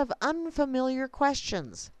a lot of unfamiliar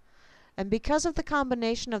questions. And because of the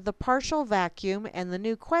combination of the partial vacuum and the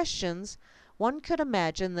new questions, one could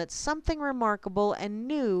imagine that something remarkable and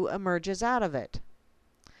new emerges out of it.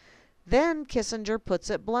 Then Kissinger puts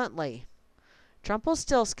it bluntly.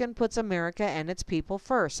 Trumpelstiltskin puts America and its people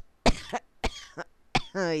first.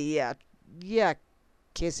 Yeah,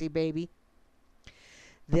 kissy baby.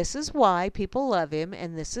 This is why people love him,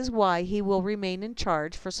 and this is why he will remain in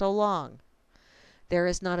charge for so long. There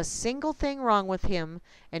is not a single thing wrong with him,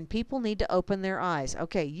 and people need to open their eyes.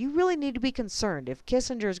 Okay, you really need to be concerned if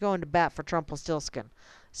Kissinger is going to bat for Trumpelstiltskin.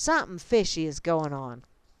 Something fishy is going on.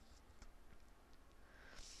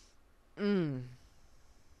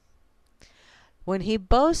 When he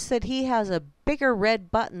boasts that he has a bigger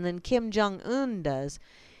red button than Kim Jong-un does,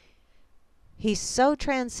 he so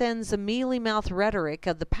transcends the mealy-mouthed rhetoric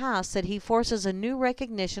of the past that he forces a new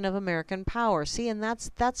recognition of American power. See, and that's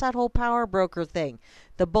that whole power broker thing.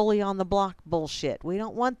 The bully on the block bullshit. We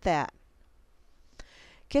don't want that.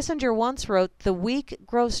 Kissinger once wrote, "The weak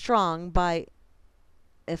grow strong by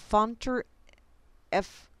effrontery,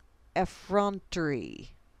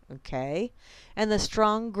 okay? And the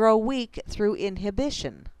strong grow weak through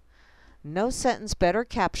inhibition." No sentence better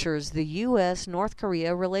captures the U.S.-North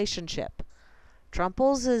Korea relationship.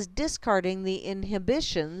 Trumples is discarding the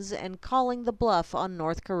inhibitions and calling the bluff on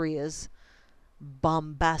North Korea's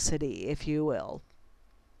bombacity, if you will.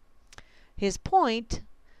 His point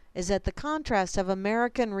is that the contrast of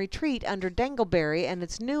American retreat under Dangleberry and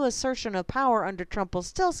its new assertion of power under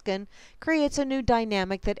Trumpelstiltskin creates a new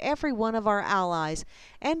dynamic that every one of our allies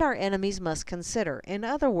and our enemies must consider. In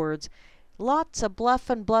other words, lots of bluff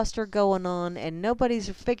and bluster going on, and nobody's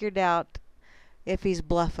figured out if he's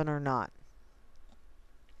bluffing or not.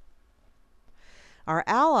 Our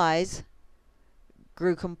allies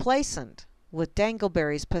grew complacent with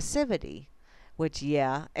Dangleberry's passivity, which,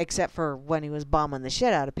 yeah, except for when he was bombing the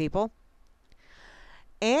shit out of people,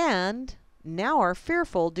 and now are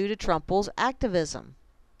fearful due to Trumple's activism,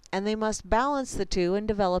 and they must balance the two in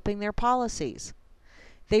developing their policies.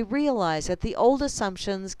 They realize that the old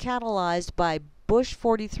assumptions catalyzed by Bush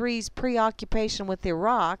 43's preoccupation with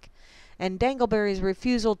Iraq and Dangleberry's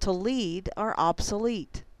refusal to lead are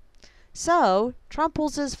obsolete. So,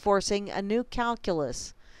 Trumples is forcing a new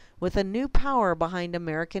calculus with a new power behind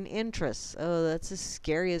American interests. Oh, that's as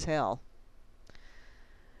scary as hell.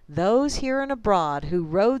 Those here and abroad who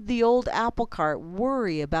rode the old apple cart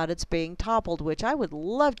worry about its being toppled, which I would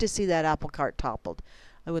love to see that apple cart toppled.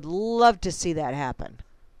 I would love to see that happen.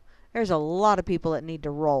 There's a lot of people that need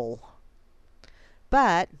to roll.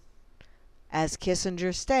 But, as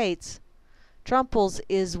Kissinger states, Trumples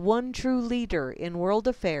is one true leader in world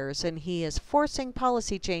affairs, and he is forcing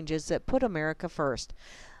policy changes that put America first.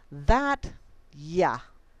 That, yeah,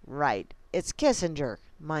 right. It's Kissinger,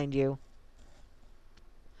 mind you.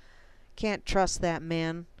 Can't trust that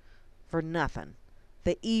man for nothing.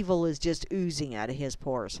 The evil is just oozing out of his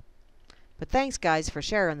pores. But thanks, guys, for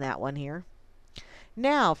sharing that one here.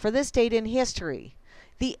 Now, for this date in history.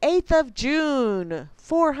 The 8th of June,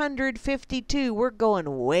 452. We're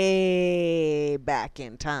going way back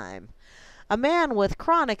in time. A man with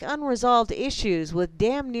chronic unresolved issues with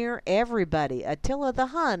damn near everybody, Attila the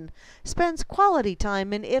Hun, spends quality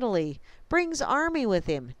time in Italy, brings army with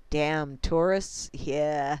him. Damn tourists.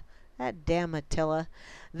 Yeah, that damn Attila.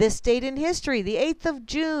 This date in history, the 8th of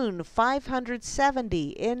June, 570,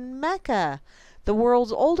 in Mecca. The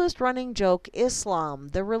world's oldest running joke, Islam,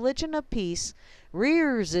 the religion of peace,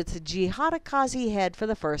 rears its jihadikazi head for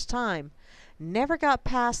the first time. Never got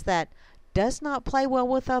past that does not play well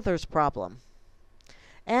with others problem.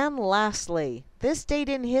 And lastly, this date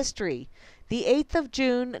in history, the 8th of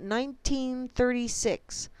June,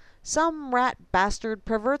 1936. Some rat bastard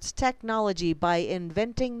perverts technology by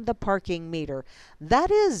inventing the parking meter. That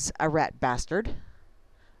is a rat bastard.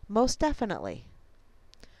 Most definitely.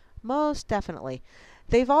 Most definitely.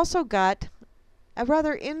 They've also got a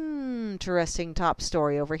rather interesting top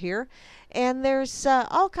story over here. And there's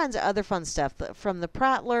all kinds of other fun stuff, from the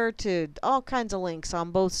Prattler to all kinds of links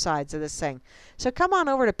on both sides of this thing. So come on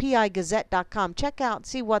over to pigazette.com. Check out,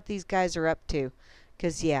 see what these guys are up to.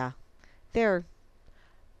 Because, yeah, they're...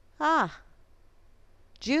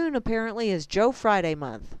 June apparently is Joe Friday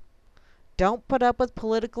month. Don't put up with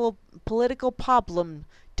political problem.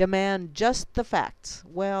 Demand just the facts.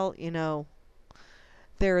 Well, you know,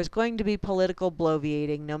 there is going to be political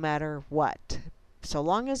bloviating no matter what. So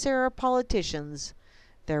long as there are politicians,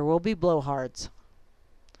 there will be blowhards.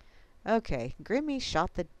 Okay, Grimmy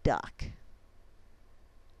shot the duck.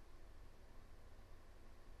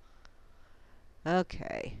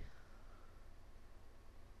 Okay.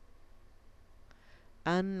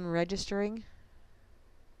 Unregistering?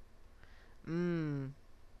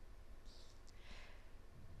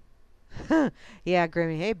 Yeah,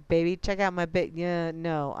 Grimmy. Hey, baby, check out my big... Yeah,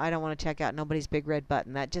 no, I don't want to check out nobody's big red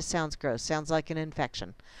button. That just sounds gross. Sounds like an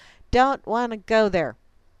infection. Don't want to go there.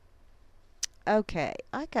 Okay,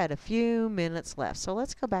 I got a few minutes left, so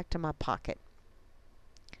let's go back to my pocket.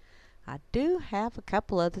 I do have a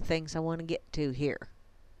couple other things I want to get to here.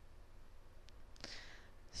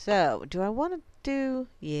 So, do I want to do...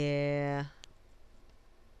 Yeah...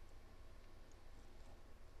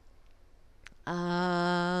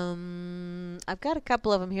 I've got a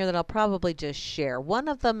couple of them here that I'll probably just share. One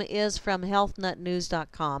of them is from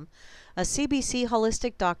healthnutnews.com. A CBC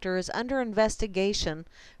holistic doctor is under investigation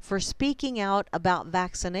for speaking out about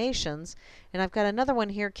vaccinations. And I've got another one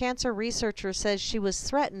here. Cancer researcher says she was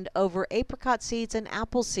threatened over apricot seeds and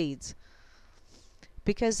apple seeds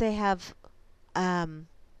because they have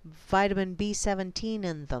vitamin B17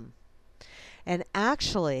 in them. And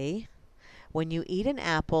actually, when you eat an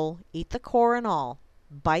apple, eat the core and all.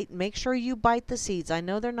 Make sure you bite the seeds. I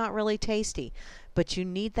know they're not really tasty, but you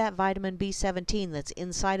need that vitamin B17 that's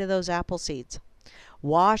inside of those apple seeds.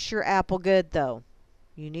 Wash your apple good, though.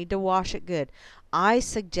 You need to wash it good. I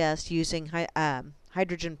suggest using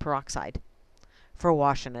hydrogen peroxide for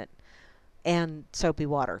washing it and soapy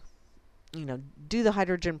water. You know, do the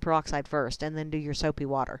hydrogen peroxide first and then do your soapy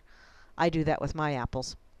water. I do that with my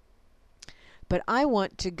apples. But I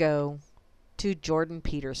want to go to Jordan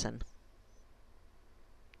Peterson.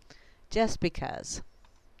 Just because.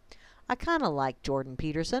 I kind of like Jordan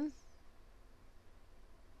Peterson.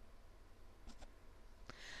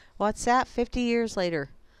 What's that? 50 years later.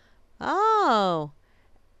 Oh!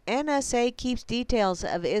 NSA keeps details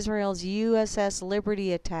of Israel's USS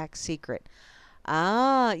Liberty attack secret.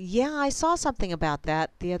 Ah, yeah, I saw something about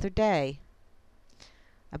that the other day.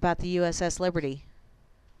 About the USS Liberty.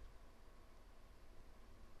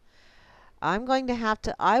 I'm going to have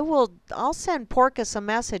to, I'll send Porcus a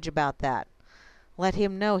message about that. Let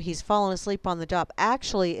him know he's fallen asleep on the job.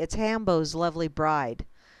 Actually, it's Hambo's lovely bride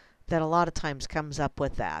that a lot of times comes up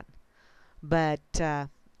with that. But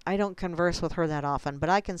I don't converse with her that often. But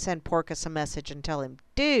I can send Porcus a message and tell him,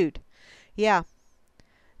 dude, yeah,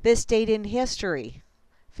 this date in history,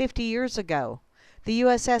 50 years ago, the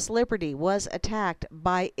USS Liberty was attacked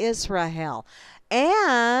by Israel.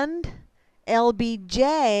 And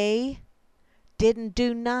LBJ didn't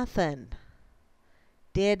do nothing.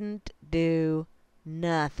 Didn't do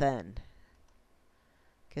nothing.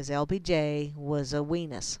 Because LBJ was a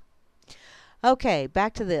weenus. Okay,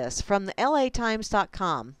 back to this. From the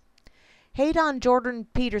LATimes.com. Hate on Jordan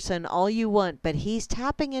Peterson all you want, but he's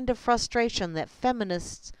tapping into frustration that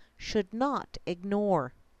feminists should not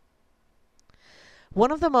ignore.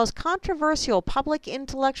 One of the most controversial public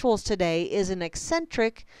intellectuals today is an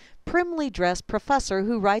eccentric, primly dressed professor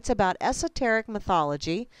who writes about esoteric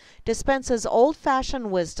mythology, dispenses old-fashioned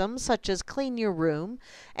wisdom such as clean your room,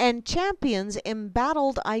 and champions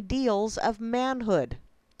embattled ideals of manhood.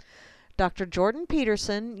 Dr. Jordan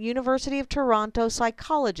Peterson, University of Toronto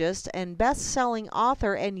psychologist and best-selling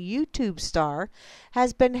author and YouTube star,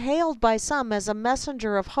 has been hailed by some as a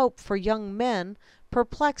messenger of hope for young men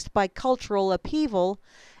perplexed by cultural upheaval,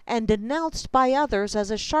 and denounced by others as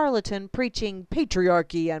a charlatan preaching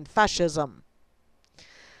patriarchy and fascism.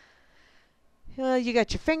 You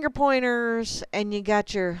got your finger pointers, and you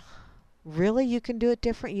got your, really, you can do it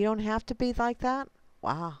different? You don't have to be like that?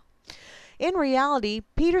 Wow. In reality,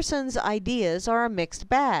 Peterson's ideas are a mixed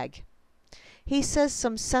bag. He says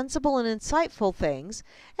some sensible and insightful things,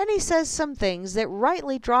 and he says some things that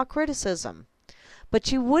rightly draw criticism. But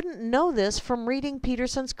you wouldn't know this from reading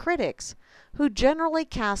Peterson's critics, who generally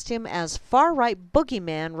cast him as far-right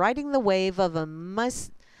boogeyman riding the wave of a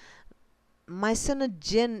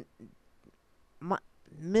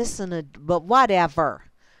but whatever,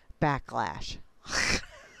 backlash.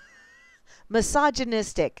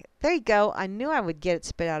 Misogynistic. There you go. I knew I would get it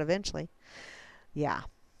spit out eventually. Yeah.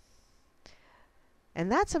 And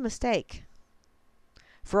that's a mistake.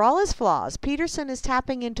 For all his flaws, Peterson is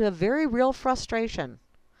tapping into a very real frustration.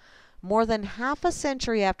 More than half a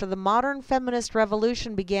century after the modern feminist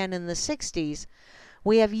revolution began in the 60s,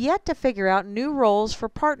 we have yet to figure out new roles for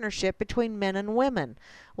partnership between men and women.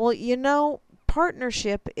 Well, you know,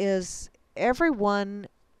 partnership is everyone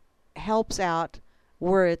helps out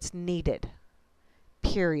where it's needed.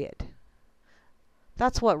 Period.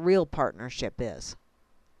 That's what real partnership is.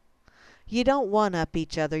 You don't one-up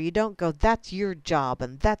each other. You don't go, that's your job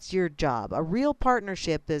and that's your job. A real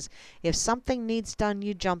partnership is if something needs done,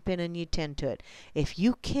 you jump in and you tend to it. If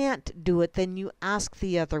you can't do it, then you ask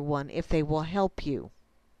the other one if they will help you.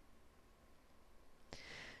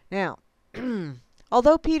 Now,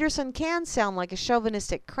 although Peterson can sound like a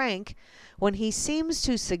chauvinistic crank when he seems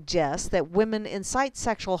to suggest that women incite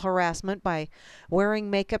sexual harassment by wearing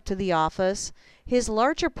makeup to the office, his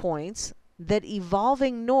larger points that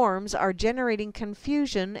evolving norms are generating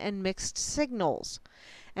confusion and mixed signals,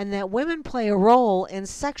 and that women play a role in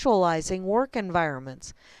sexualizing work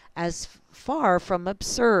environments as far from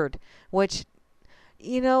absurd, which,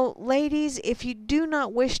 you know, ladies, if you do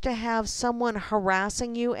not wish to have someone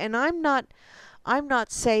harassing you, and I'm not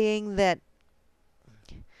saying that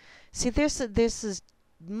See, this is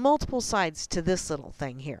multiple sides to this little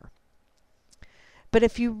thing here. But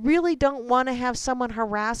if you really don't want to have someone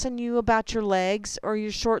harassing you about your legs or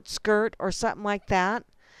your short skirt or something like that,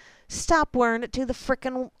 stop wearing it to the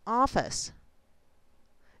frickin' office.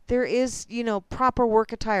 There is, proper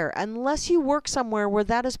work attire. Unless you work somewhere where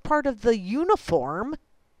that is part of the uniform.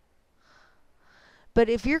 But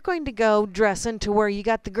if you're going to go dressing to where you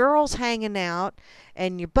got the girls hanging out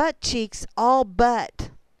and your butt cheeks all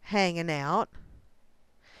but hanging out,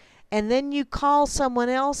 and then you call someone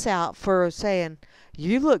else out for saying,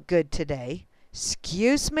 "You look good today."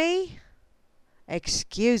 Excuse me?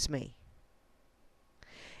 Excuse me.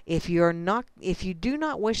 If you do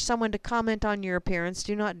not wish someone to comment on your appearance,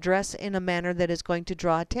 do not dress in a manner that is going to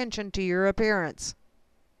draw attention to your appearance.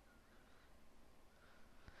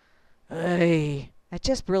 Hey, that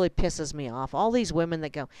just really pisses me off. All these women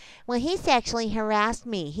that go, "Well, he sexually harassed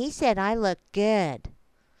me. He said I look good.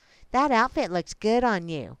 That outfit looks good on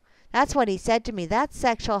you. That's what he said to me." That's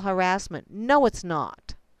sexual harassment. No, it's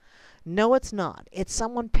not. No, it's not. It's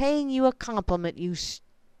someone paying you a compliment, you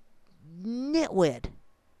nitwit.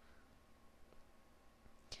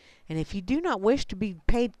 And if you do not wish to be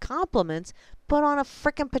paid compliments, put on a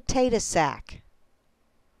frickin' potato sack.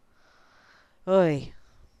 Oy.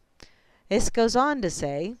 This goes on to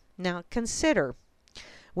say, now consider,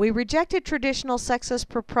 we rejected traditional sexist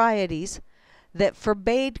proprieties that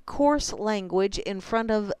forbade coarse language in front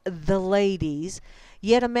of the ladies,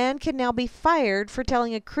 yet a man can now be fired for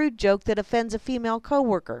telling a crude joke that offends a female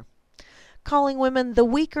coworker. Calling women the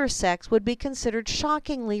weaker sex would be considered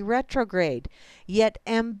shockingly retrograde, yet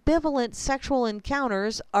ambivalent sexual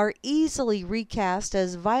encounters are easily recast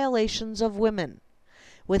as violations of women,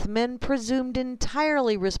 with men presumed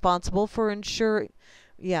entirely responsible for ensuring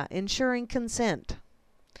consent.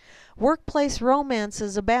 Workplace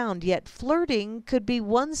romances abound, yet flirting could be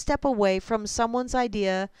one step away from someone's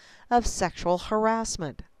idea of sexual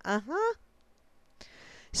harassment.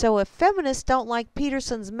 So if feminists don't like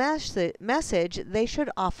Peterson's message, they should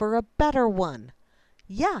offer a better one.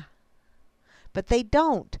 Yeah, but they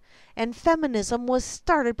don't. And feminism was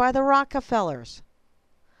started by the Rockefellers.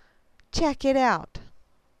 Check it out.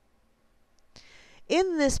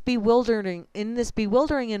 In this bewildering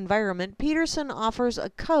environment, Peterson offers a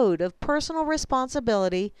code of personal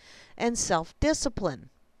responsibility and self-discipline.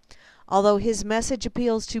 Although his message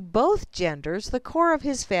appeals to both genders, the core of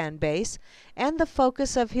his fan base and the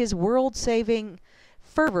focus of his world-saving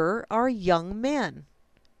fervor are young men.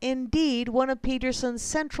 Indeed, one of Peterson's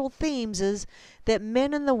central themes is that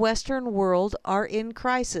men in the Western world are in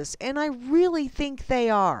crisis, and I really think they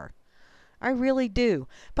are. I really do.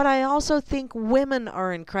 But I also think women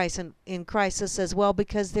are in crisis as well,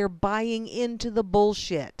 because they're buying into the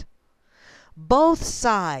bullshit. Both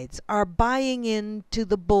sides are buying into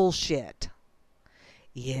the bullshit.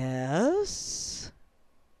 Yes?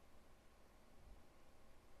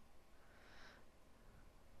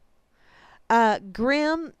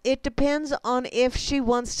 Grim, it depends on if she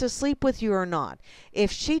wants to sleep with you or not.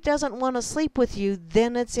 If she doesn't want to sleep with you,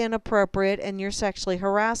 then it's inappropriate and you're sexually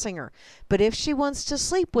harassing her. But if she wants to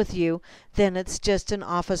sleep with you, then it's just an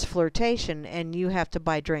office flirtation and you have to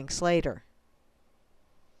buy drinks later.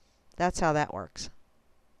 That's how that works.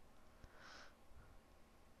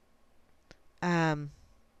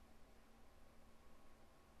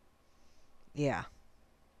 Yeah.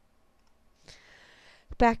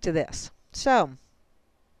 Back to this. So,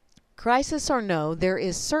 crisis or no, there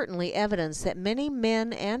is certainly evidence that many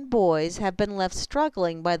men and boys have been left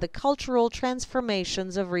struggling by the cultural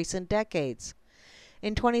transformations of recent decades.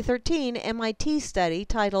 In 2013, MIT study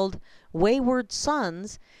titled Wayward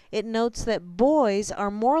Sons, it notes that boys are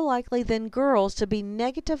more likely than girls to be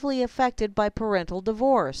negatively affected by parental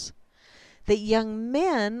divorce, that young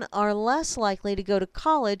men are less likely to go to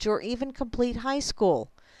college or even complete high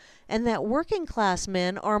school, and that working class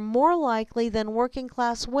men are more likely than working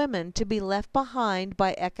class women to be left behind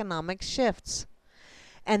by economic shifts,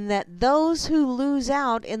 and that those who lose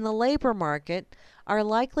out in the labor market are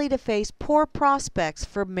likely to face poor prospects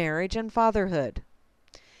for marriage and fatherhood.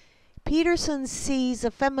 Peterson sees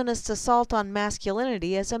a feminist assault on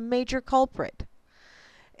masculinity as a major culprit.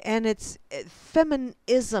 And it's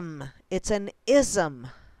feminism. It's an ism.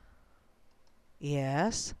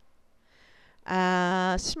 Yes.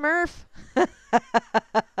 Smurf.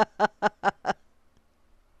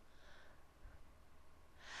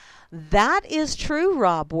 That is true,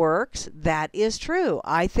 Rob Works. That is true.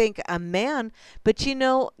 I think a man, but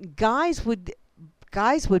guys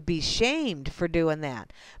would be shamed for doing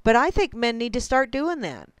that. But I think men need to start doing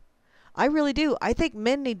that. I really do. I think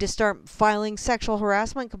men need to start filing sexual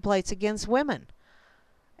harassment complaints against women.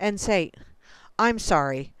 and say, I'm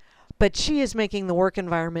sorry, but she is making the work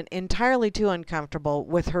environment entirely too uncomfortable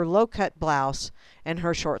with her low-cut blouse and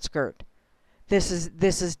her short skirt. This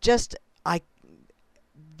is just,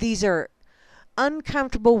 these are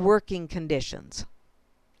uncomfortable working conditions,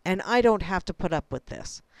 and I don't have to put up with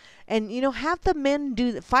this. And, have the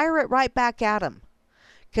men fire it right back at them.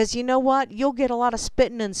 Because you know what? You'll get a lot of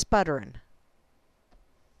spitting and sputtering.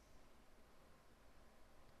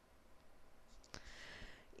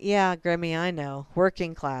 Yeah, Grammy, I know.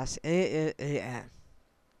 Working class. In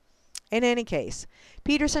any case,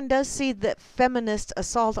 Peterson does see the feminist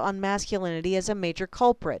assault on masculinity as a major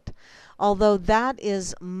culprit, although that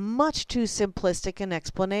is much too simplistic an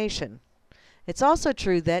explanation. It's also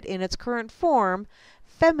true that in its current form,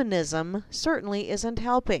 feminism certainly isn't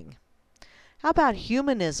helping. How about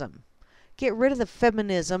humanism? Get rid of the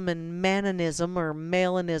feminism and manism or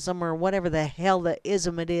malinism or whatever the hell the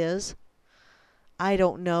ism it is. I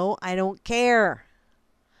don't know. I don't care.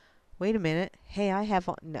 Wait a minute. Hey,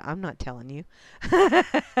 no, I'm not telling you.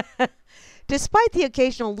 Despite the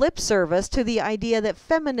occasional lip service to the idea that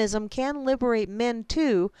feminism can liberate men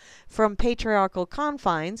too from patriarchal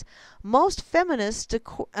confines, most feminist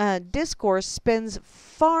discourse spends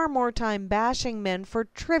far more time bashing men for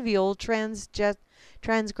trivial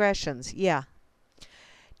transgressions. Yeah.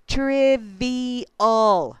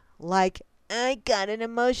 Trivial. Like, I got an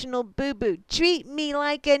emotional boo-boo. Treat me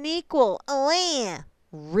like an equal. Oh, yeah.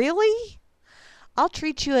 Really? I'll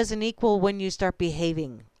treat you as an equal when you start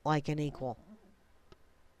behaving like an equal.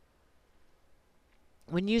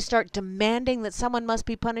 When you start demanding that someone must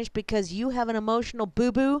be punished because you have an emotional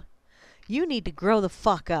boo-boo, you need to grow the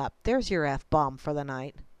fuck up. There's your F-bomb for the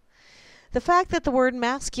night. The fact that the word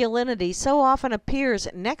masculinity so often appears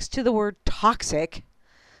next to the word toxic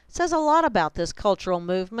says a lot about this cultural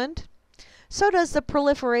movement. So does the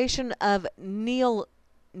proliferation of neologisms,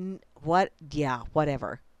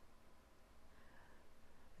 whatever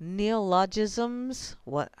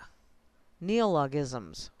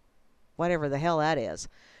the hell that is,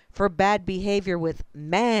 for bad behavior with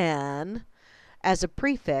man as a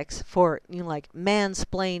prefix for, like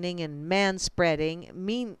mansplaining and manspreading.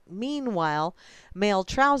 Meanwhile, male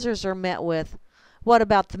trousers are met with, what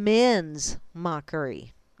about the men's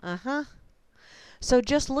mockery? So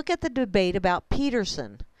just look at the debate about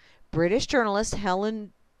Peterson. British journalist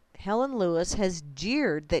Helen Lewis has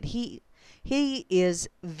jeered that he is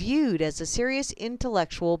viewed as a serious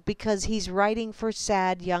intellectual because he's writing for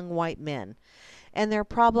sad young white men. And their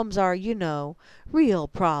problems are, real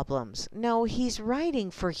problems. No, he's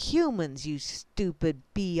writing for humans, you stupid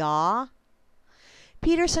B.A.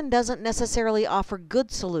 Peterson doesn't necessarily offer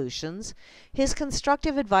good solutions. His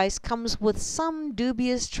constructive advice comes with some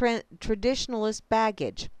dubious traditionalist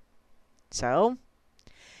baggage. So,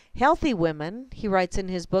 healthy women, he writes in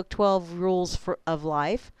his book 12 Rules of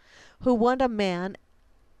Life, who want a man,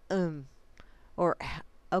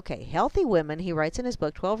 healthy women, he writes in his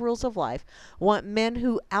book 12 Rules of Life, want men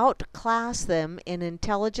who outclass them in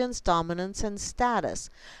intelligence, dominance, and status.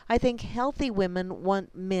 I think healthy women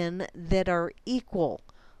want men that are equal,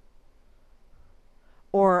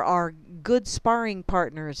 or are good sparring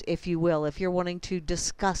partners, if you will, if you're wanting to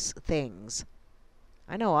discuss things.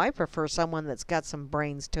 I know I prefer someone that's got some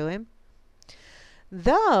brains to him.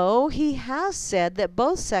 Though he has said that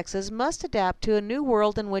both sexes must adapt to a new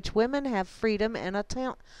world in which women have freedom and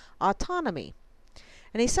autonomy.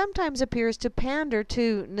 And he sometimes appears to pander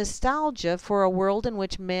to nostalgia for a world in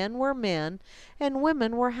which men were men and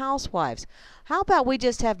women were housewives. How about we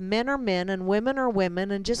just have men are men and women are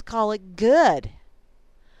women and just call it good?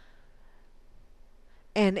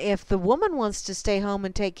 And if the woman wants to stay home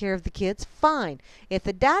and take care of the kids, fine. If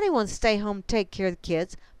the daddy wants to stay home and take care of the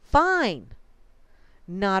kids, fine.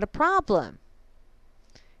 Not a problem.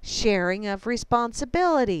 Sharing of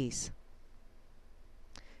responsibilities.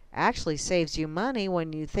 Actually saves you money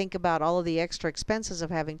when you think about all of the extra expenses of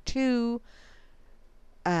having two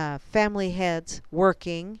family heads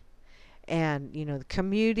working, and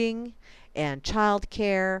commuting and child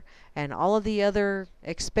care and all of the other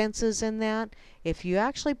expenses in that. If you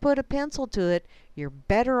actually put a pencil to it, you're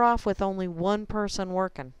better off with only one person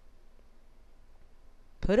working.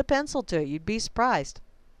 Put a pencil to it. You'd be surprised.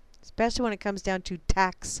 Especially when it comes down to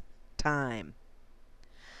tax time.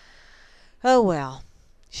 Oh well.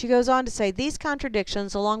 She goes on to say, these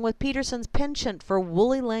contradictions, along with Peterson's penchant for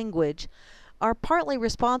woolly language, are partly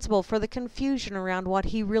responsible for the confusion around what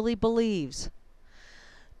he really believes.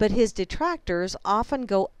 But his detractors often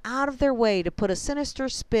go out of their way to put a sinister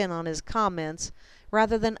spin on his comments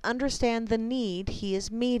rather than understand the need he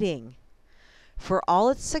is meeting. For all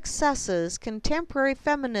its successes, contemporary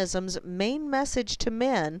feminism's main message to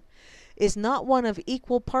men is not one of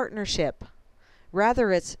equal partnership.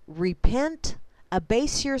 Rather, it's repent,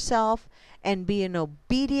 abase yourself, and be an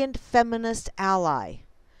obedient feminist ally.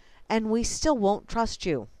 And we still won't trust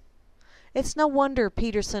you. It's no wonder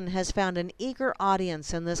Peterson has found an eager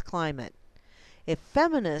audience in this climate. If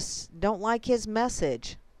feminists don't like his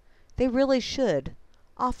message, they really should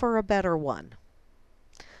offer a better one.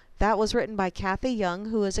 That was written by Kathy Young,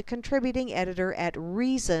 who is a contributing editor at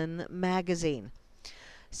Reason magazine.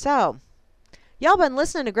 So, y'all been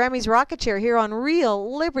listening to Grammy's Rocket Chair here on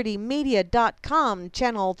RealLibertyMedia.com,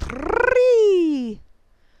 channel 3.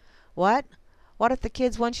 What? What if the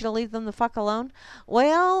kids want you to leave them the fuck alone?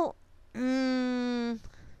 Well,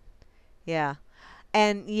 yeah.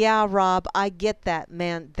 And yeah, Rob, I get that,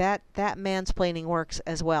 man. That mansplaining works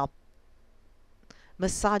as well.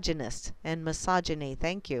 Misogynist and misogyny.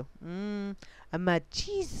 Thank you. A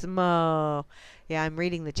machismo. Yeah, I'm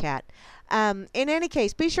reading the chat. In any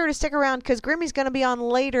case, be sure to stick around because Grimmy's going to be on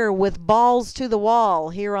later with Balls to the Wall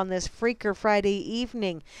here on this Freaker Friday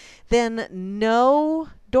evening. Then no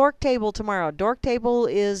Dork Table tomorrow. Dork Table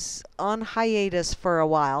is on hiatus for a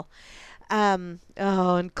while. And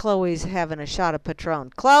Chloe's having a shot of Patron.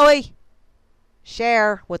 Chloe!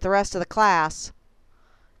 Share with the rest of the class.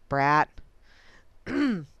 Brat.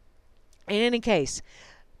 In any case,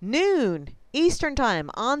 noon Eastern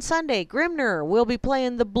Time on Sunday, Grimnir will be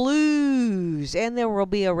playing the blues, and there will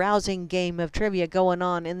be a rousing game of trivia going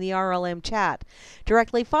on in the RLM chat.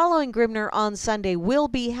 Directly following Grimnir on Sunday will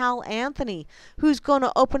be Hal Anthony, who's going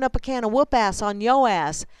to open up a can of whoop-ass on yo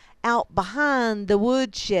ass out behind the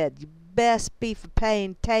woodshed. You best be for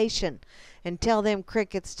paying attention and tell them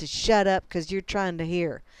crickets to shut up because you're trying to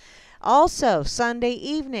hear. Also, Sunday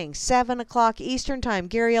evening, 7 o'clock Eastern Time,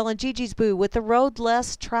 Gary L. and Gigi's Boo with The Road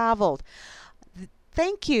Less Traveled.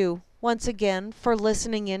 Thank you once again for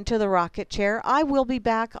listening in to the Rocket Chair. I will be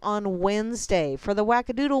back on Wednesday for the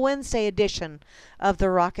Wackadoodle Wednesday edition of the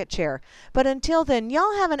Rocket Chair. But until then,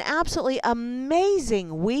 y'all have an absolutely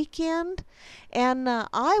amazing weekend, and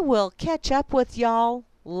I will catch up with y'all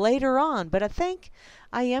later on. But I think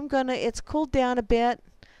I am gonna, it's cooled down a bit.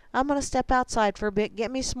 I'm going to step outside for a bit,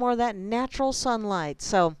 get me some more of that natural sunlight.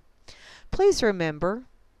 So please remember,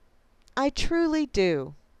 I truly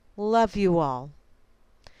do love you all.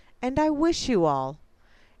 And I wish you all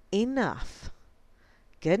enough.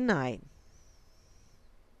 Good night.